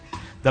waited.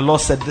 The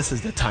Lord said, this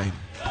is the time.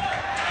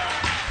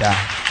 Yeah.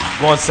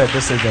 God said,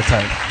 this is the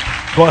time.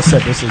 God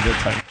said, this is the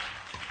time.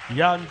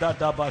 Yanda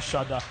daba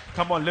shada.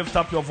 Come on, lift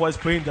up your voice,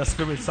 pray in the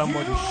spirit.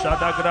 Somebody.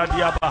 Shada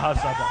gradia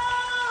bahazada.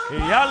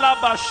 Yala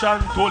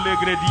bashanto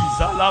legredi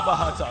zala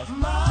bahata.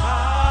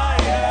 My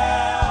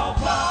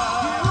helper.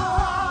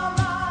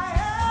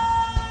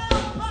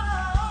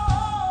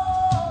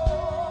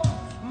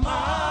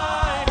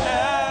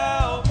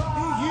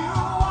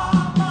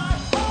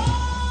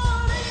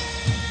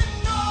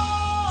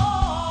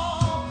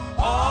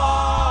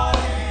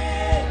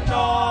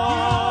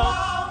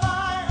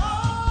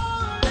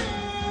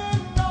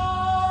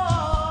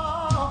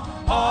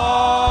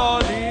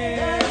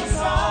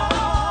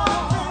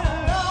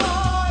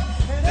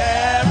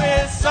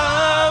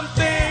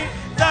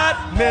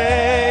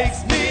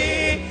 Makes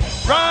me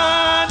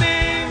run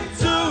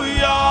into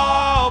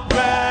your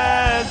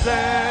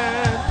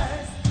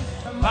presence,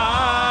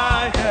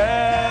 my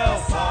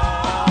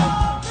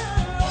helper.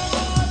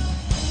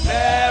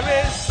 There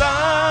is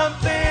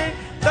something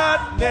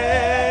that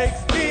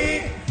makes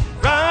me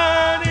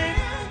run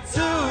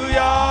into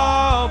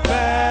your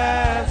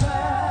presence,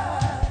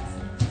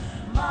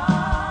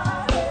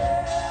 my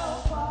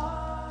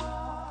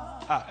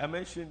helper. I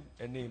mentioned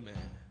a name.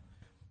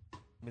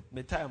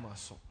 Me time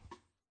also.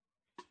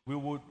 We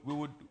would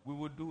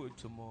do it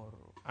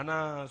tomorrow.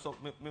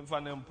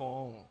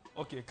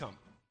 Okay, come.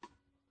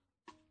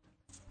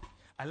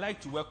 I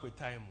like to work with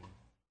time.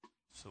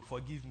 So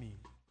forgive me.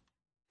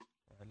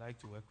 I like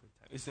to work with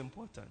time. It's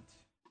important.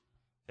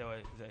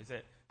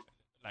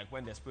 Like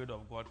when the Spirit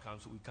of God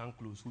comes, we can't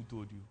close. Who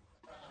told you?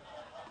 Who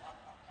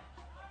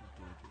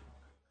told you?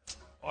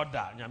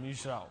 Order.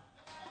 Nyamishrao.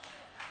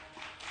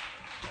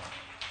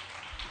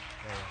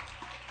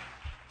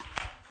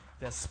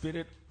 The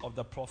spirit of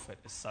the prophet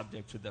is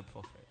subject to the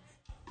prophet.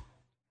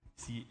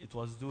 See, it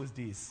was those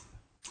days.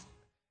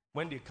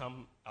 When they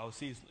come, I'll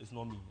say it's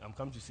not me. I'm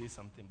come to say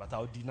something, but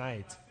I'll deny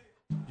it.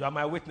 You are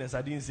my witness.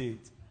 I didn't say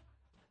it.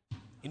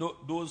 You know,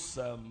 those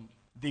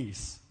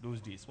days,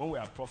 when we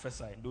are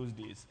prophesying, those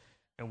days,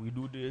 and we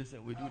do this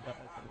and we do that.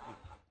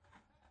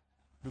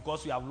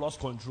 Because we have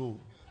lost control.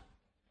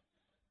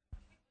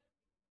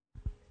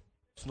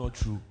 It's not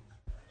true.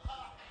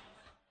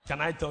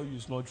 Can I tell you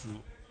it's not true?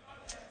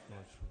 Not true.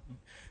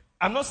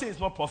 I'm not saying it's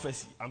not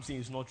prophecy. I'm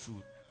saying it's not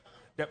true.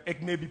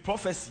 It may be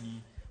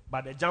prophecy,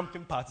 but the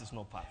jumping part is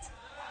not part.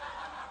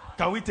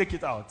 Can we take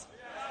it out?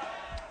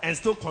 And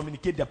still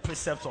communicate the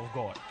precepts of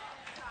God.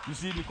 You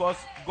see, because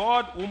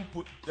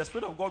the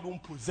Spirit of God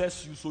won't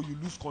possess you so you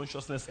lose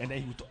consciousness and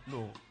then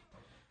no.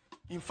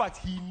 In fact,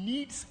 He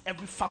needs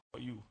every fact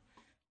for you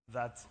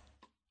that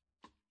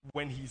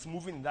when He's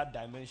moving in that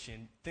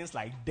dimension, things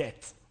like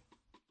death,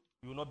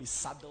 you will not be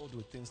saddled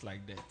with things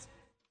like death.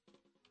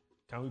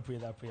 Can we pray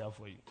that prayer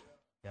for you?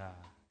 Yeah.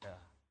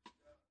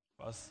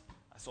 Because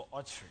I saw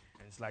archery,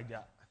 and it's like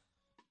that.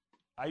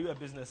 Are you a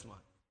businessman?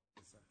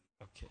 Yes, sir.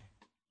 Okay.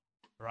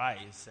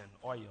 Rice and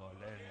oil,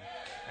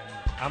 and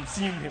I'm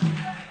seeing him.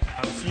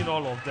 I'm seeing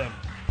all of them.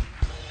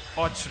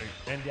 Archery,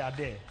 and they are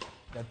there.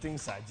 The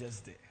things are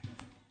just there.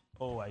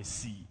 Oh, I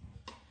see.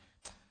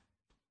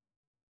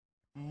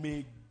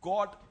 May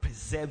God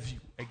preserve you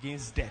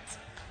against death,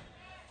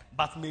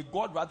 but may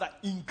God rather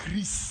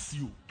increase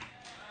you.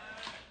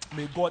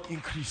 May God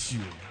increase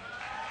you.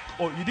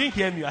 Oh, you didn't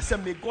hear me. I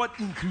said, may God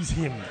increase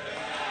him.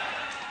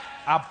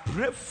 I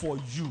pray for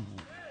you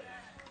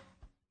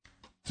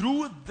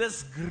through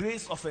this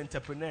grace of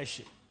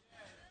entrepreneurship.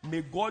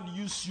 May God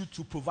use you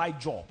to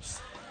provide jobs.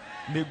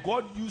 May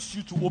God use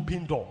you to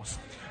open doors.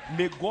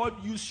 May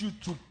God use you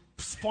to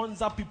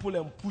sponsor people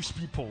and push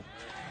people.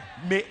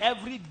 May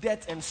every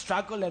debt and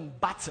struggle and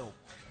battle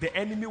the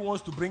enemy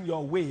wants to bring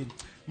your way,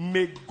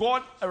 may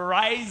God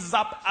rise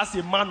up as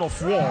a man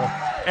of war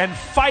and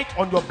fight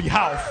on your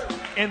behalf.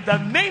 In the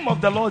name of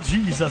the Lord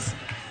Jesus,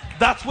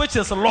 that which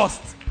is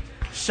lost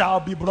shall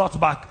be brought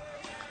back.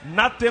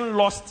 Nothing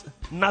lost,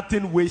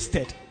 nothing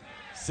wasted,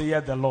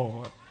 saith the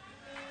Lord.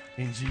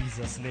 In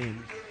Jesus'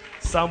 name.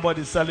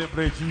 Somebody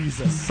celebrate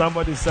Jesus.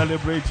 Somebody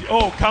celebrate.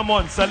 Oh, come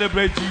on,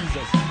 celebrate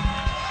Jesus.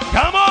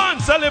 Come on,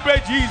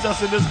 celebrate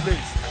Jesus in this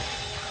place.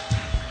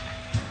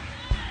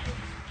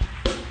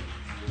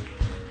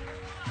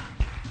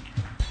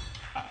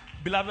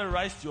 Beloved,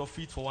 rise to your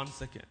feet for 1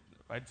 second.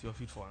 Rise to your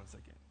feet for 1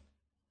 second.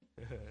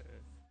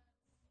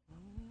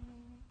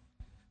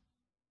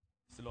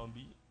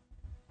 Silombi.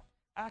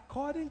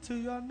 According to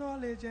your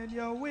knowledge and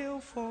your will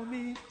for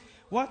me,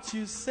 what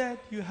you said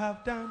you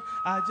have done,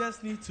 I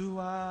just need to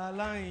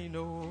align,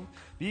 oh,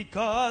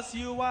 because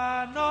you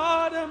are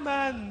not a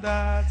man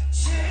that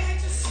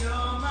Changes your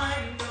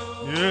mind,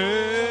 oh.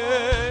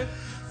 yeah.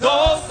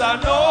 Those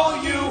that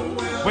know you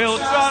will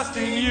trust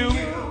in you,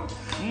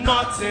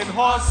 not in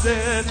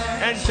horses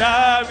and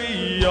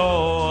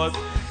chariots,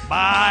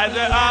 by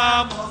the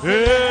arm,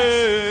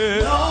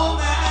 yeah. No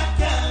man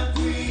can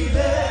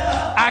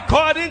prevail.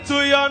 According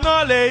to your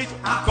knowledge,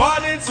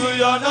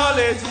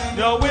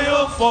 your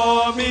will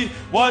for me,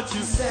 what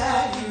you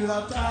Said you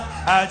have done,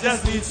 I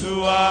just need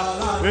to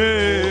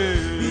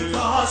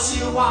because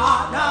you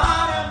are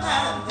not a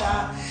man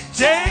that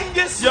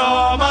changes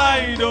your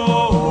mind,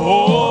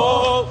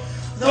 oh.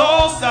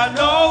 Those that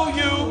know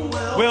you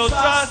will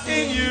trust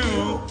in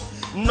you,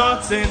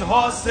 not in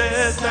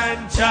horses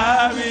and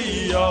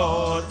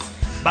chariots,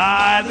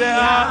 by the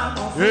arm,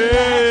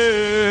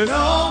 yeah.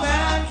 no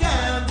man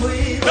can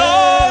prevail.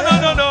 No, no,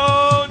 no,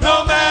 no.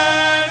 No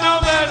man, no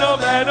man, no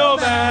man, no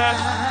man.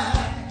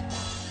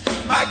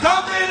 My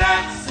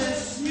confidence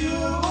It's you.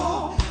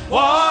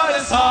 what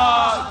is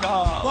hard,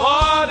 God?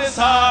 What is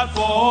hard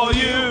for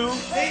you?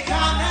 They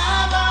can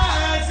never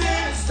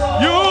exist. Oh.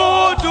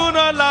 You do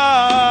not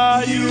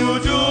lie, you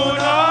do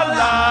not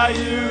lie,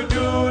 you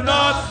do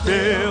not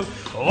fail.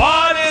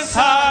 What is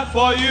hard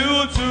for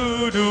you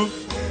to do?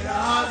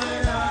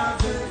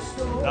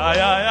 Yeah,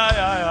 yeah, yeah,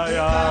 yeah, yeah,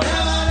 yeah.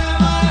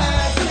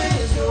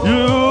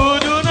 You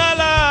do not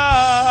lie.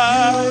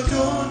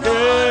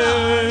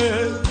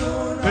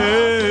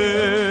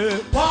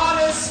 What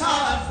is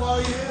hard for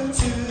you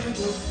to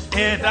do?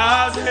 It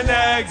doesn't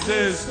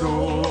exist,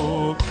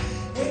 oh.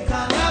 It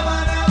can never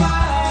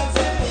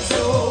exist.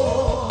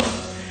 Oh.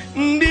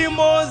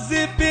 Ndimo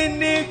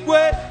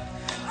zipinikwe,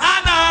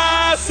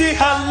 anasi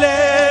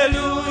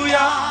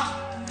hallelujah,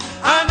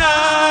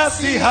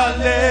 anasi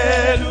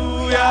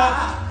hallelujah.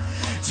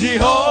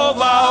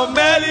 Jehovah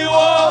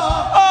meliwo,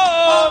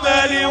 oh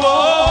meliwo.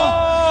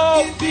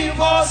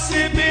 Ndimo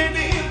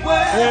zipinikwe,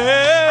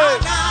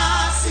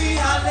 anasi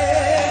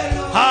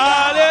hallelujah.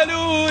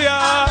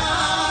 Hallelujah,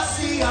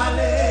 Anasi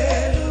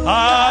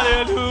hallelujah.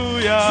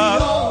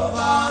 hallelujah.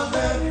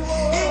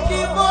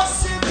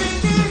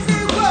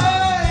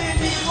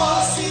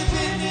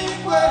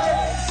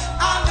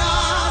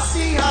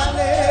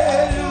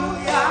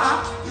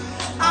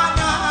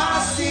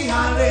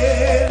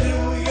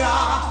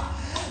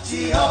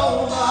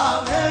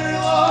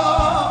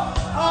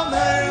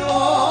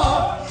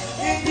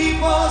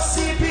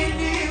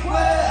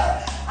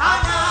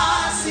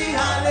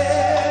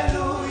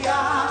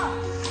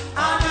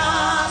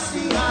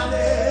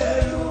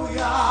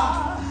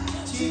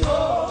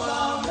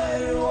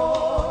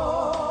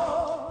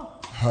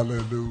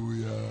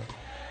 Hallelujah.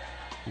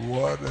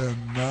 What a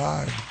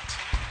night.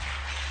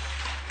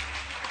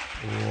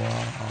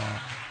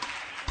 Wow.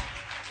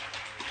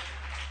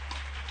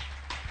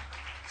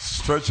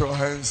 Stretch your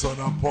hands on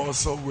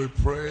Apostle. We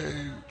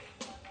pray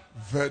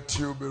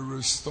virtue be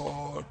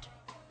restored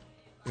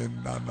in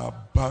an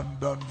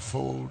abundant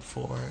fold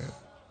for her.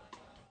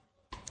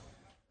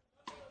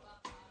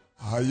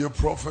 Are you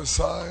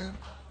prophesying?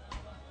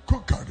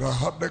 Kukara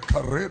hade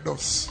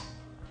karedos.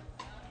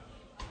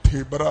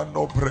 Tibra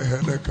no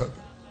breheneka.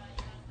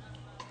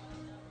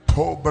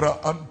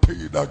 Tobra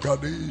antida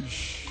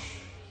gadish.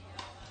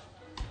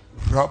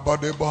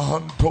 Rabade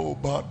bahanto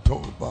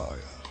banto baya.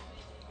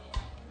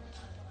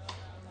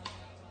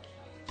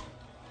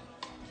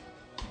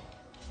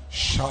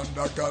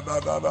 Shanda gada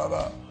da da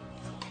da.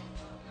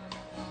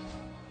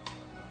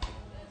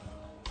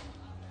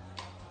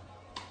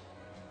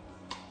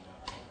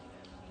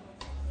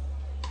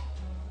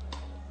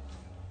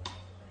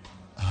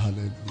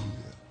 Hallelujah.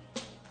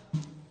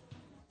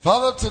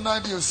 Father,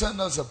 tonight you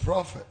send us a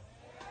prophet.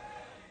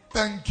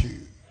 Thank you.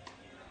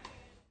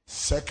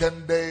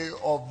 Second day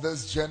of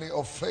this journey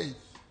of faith.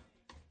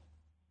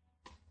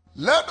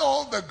 Let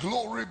all the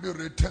glory be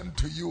returned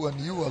to you and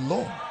you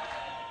alone.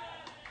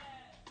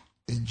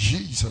 In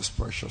Jesus'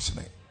 precious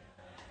name.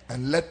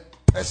 And let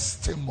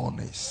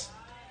testimonies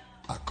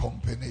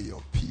accompany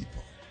your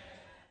people.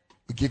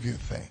 We give you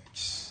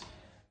thanks.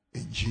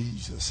 In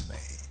Jesus'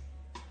 name.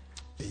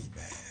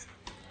 Amen.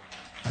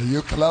 Are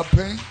you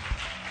clapping?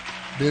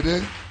 Did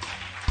it?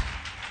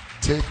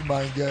 Take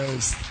my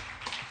guest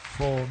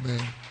for me.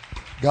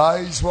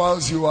 Guys,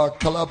 whilst you are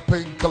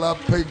clapping.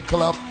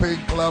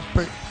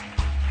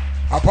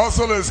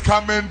 Apostle is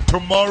coming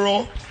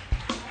tomorrow.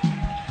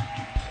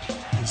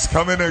 He's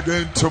coming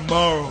again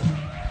tomorrow.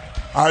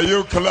 Are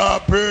you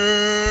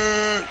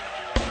clapping?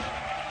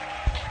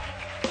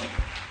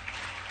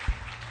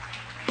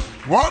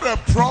 What a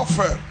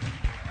prophet.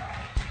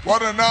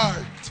 What a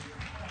night.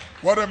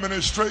 What a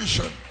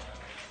ministration.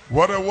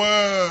 What a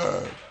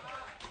word.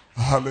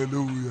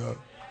 Hallelujah.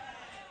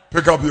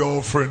 Pick up your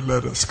offering.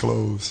 Let us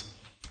close.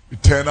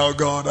 Eternal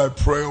God, I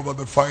pray over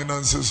the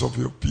finances of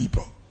your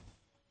people.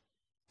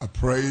 I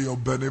pray your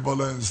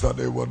benevolence that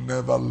they will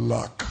never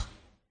lack.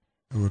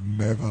 They will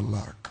never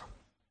lack.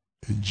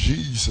 In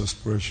Jesus'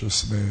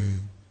 precious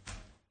name.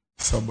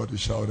 Somebody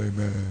shout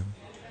amen.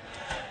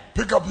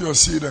 Pick up your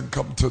seed and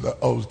come to the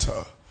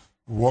altar.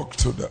 Walk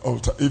to the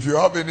altar. If you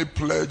have any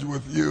pledge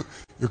with you,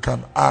 you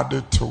can add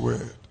it to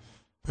it.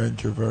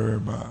 Thank you very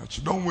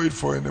much. Don't wait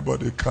for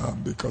anybody to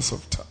come because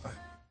of time.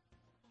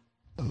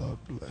 The Lord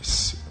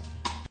bless you.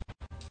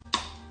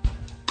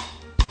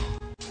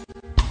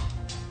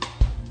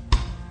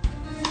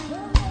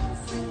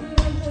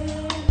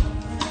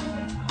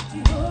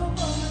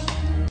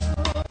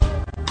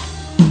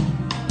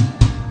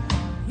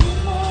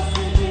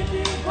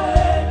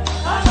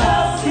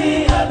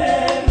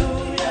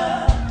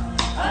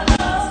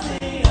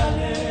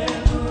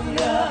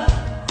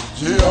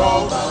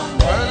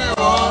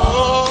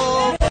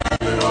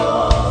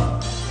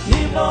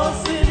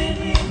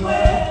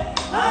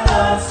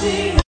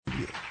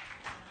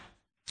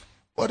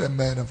 What a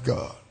man of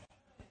God.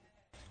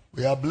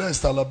 We are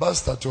blessed,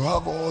 Alabaster, to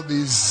have all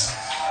these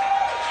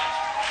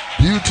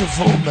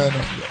beautiful men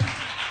of God.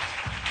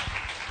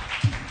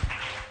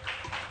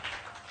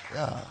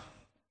 Yeah.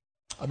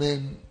 I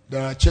mean,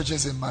 there are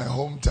churches in my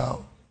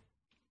hometown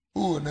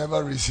who will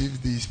never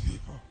receive these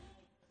people.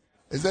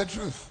 Is that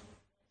truth?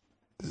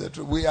 Is that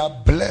true? We are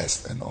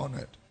blessed and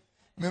honored.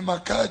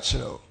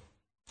 Mimakacho,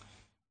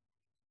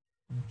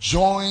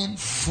 join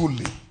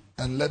fully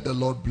and let the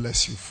Lord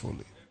bless you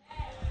fully.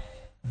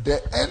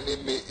 The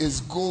enemy is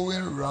going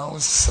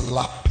around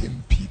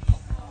slapping people.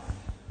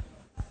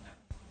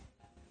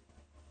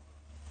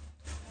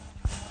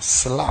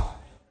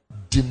 Slap.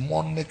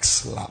 Demonic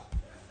slap.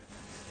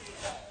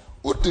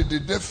 What did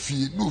the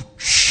feel? No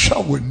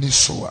shower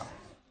niswa.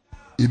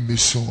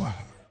 Imiswa.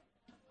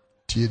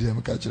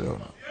 TDM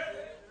kajero.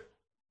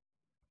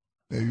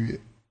 Maybe.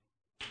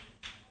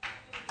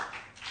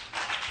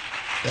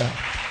 Yeah.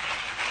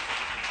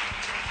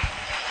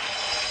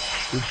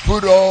 We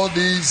put all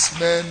these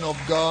men of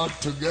God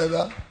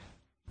together.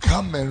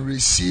 Come and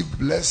receive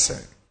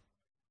blessing.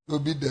 Will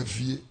be the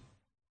fear.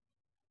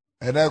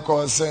 And I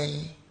call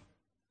saying,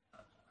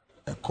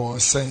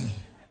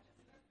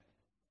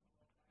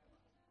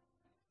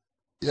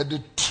 yeah, the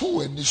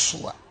two and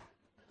niswa.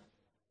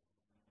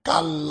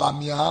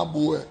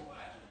 Kalamiabu.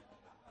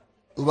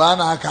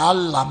 Wana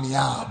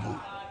kalamiabu.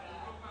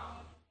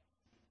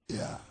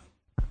 Yeah.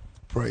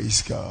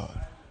 Praise God.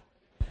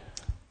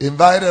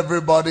 Invite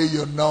everybody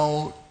you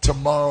know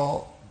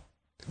tomorrow.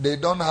 They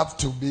don't have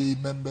to be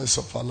members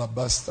of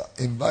Alabaster.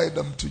 Invite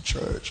them to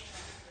church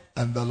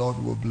and the Lord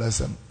will bless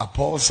them.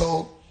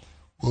 Apostle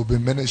will be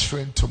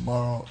ministering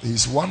tomorrow.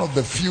 He's one of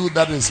the few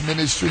that is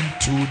ministering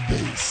 2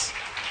 days.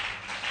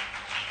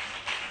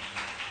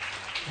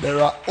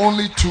 There are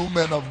only 2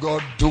 men of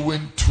God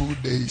doing 2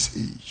 days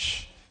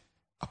each.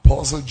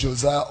 Apostle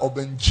Josiah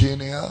Aubin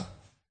Jr.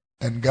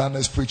 and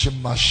Ghana's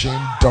preaching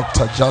machine,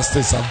 Dr.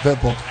 Justice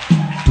Avebo,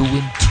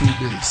 doing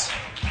 2 days.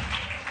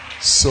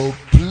 So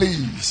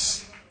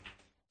please,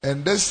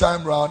 and this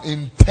time round,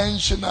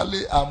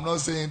 intentionally, I'm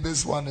not saying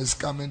this one is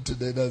coming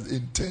today, that's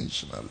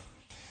intentional.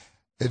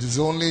 It is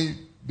only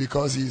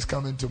because he is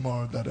coming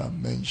tomorrow that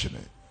I'm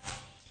mentioning.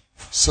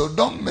 So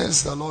don't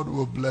miss, the Lord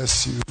will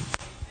bless you.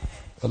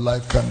 Your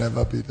life can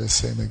never be the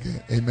same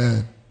again.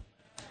 Amen.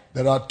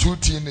 There are 2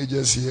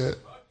 teenagers here.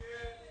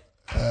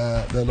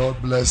 The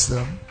Lord bless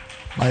them.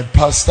 My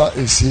pastor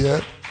is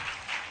here.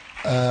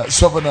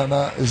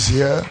 Sovanana is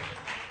here.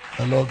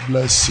 The Lord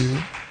bless you.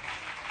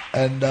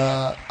 And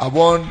I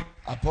want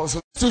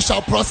Apostle you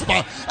shall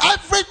prosper.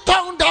 Every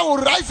tongue that will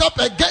rise up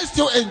against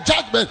you in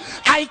judgment,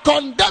 I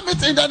condemn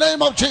it in the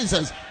name of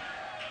Jesus.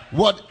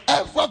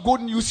 Whatever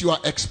good news you are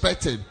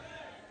expecting,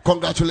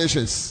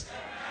 congratulations.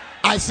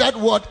 I said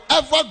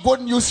whatever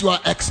good news you are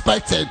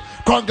expecting,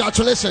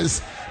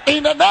 congratulations.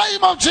 In the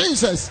name of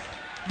Jesus,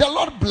 the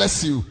Lord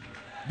bless you.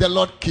 The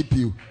Lord keep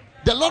you.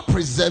 The Lord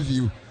preserve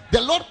you.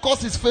 The Lord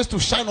cause his face to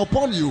shine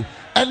upon you.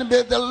 And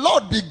may the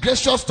Lord be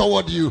gracious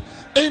toward you.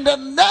 In the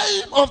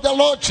name of the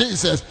Lord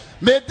Jesus,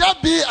 may there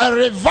be a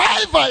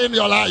revival in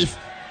your life.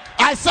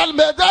 I said,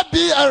 may there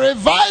be a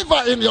revival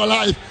in your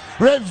life.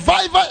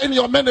 Revival in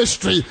your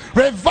ministry.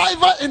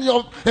 Revival in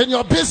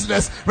your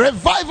business.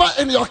 Revival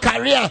in your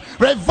career.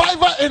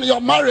 Revival in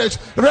your marriage.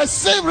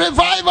 Receive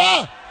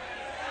revival.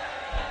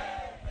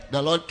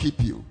 The Lord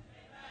keep you.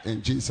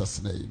 In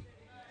Jesus' name.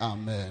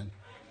 Amen.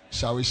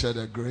 Shall we share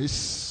the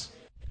grace?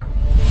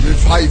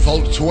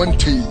 Revival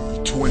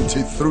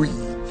 2023.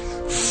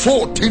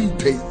 14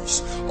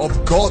 days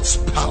of God's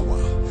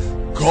power,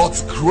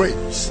 God's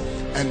grace,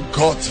 and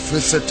God's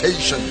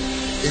visitation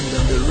in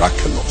the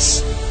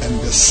miraculous and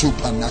the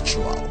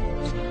supernatural.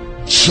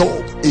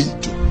 Job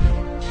 8.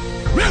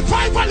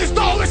 Revival is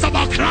not always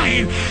about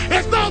crying.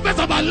 It's not always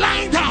about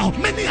lying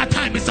down. Many a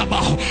time it's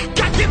about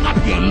getting up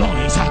your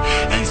loins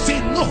and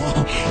saying, no,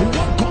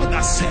 what God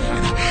has said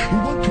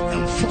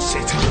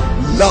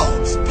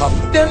loves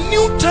perfect. The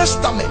New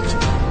Testament,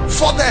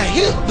 for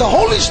the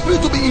Holy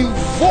Spirit to be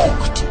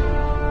invoked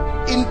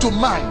into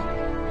man,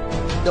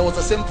 there was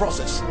the same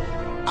process.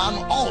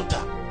 An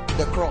altar,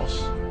 the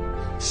cross,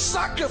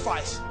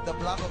 sacrifice, the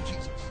blood of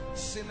Jesus,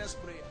 sinner's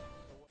prayer.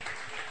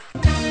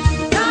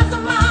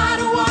 Doesn't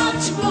matter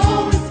what you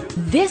go through.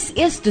 This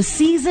is the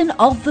season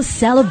of the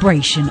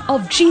celebration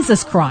of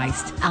Jesus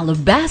Christ.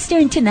 Alabaster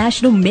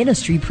International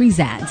Ministry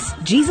presents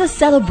Jesus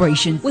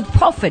Celebration with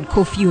Prophet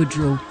Kofi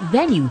Odro.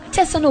 Venue,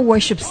 Tesano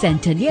Worship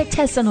Center near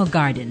Tesano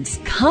Gardens.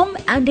 Come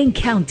and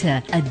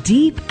encounter a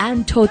deep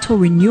and total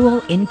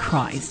renewal in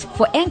Christ.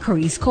 For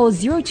enquiries, call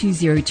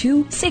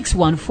 0202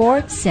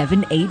 614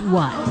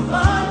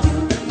 781.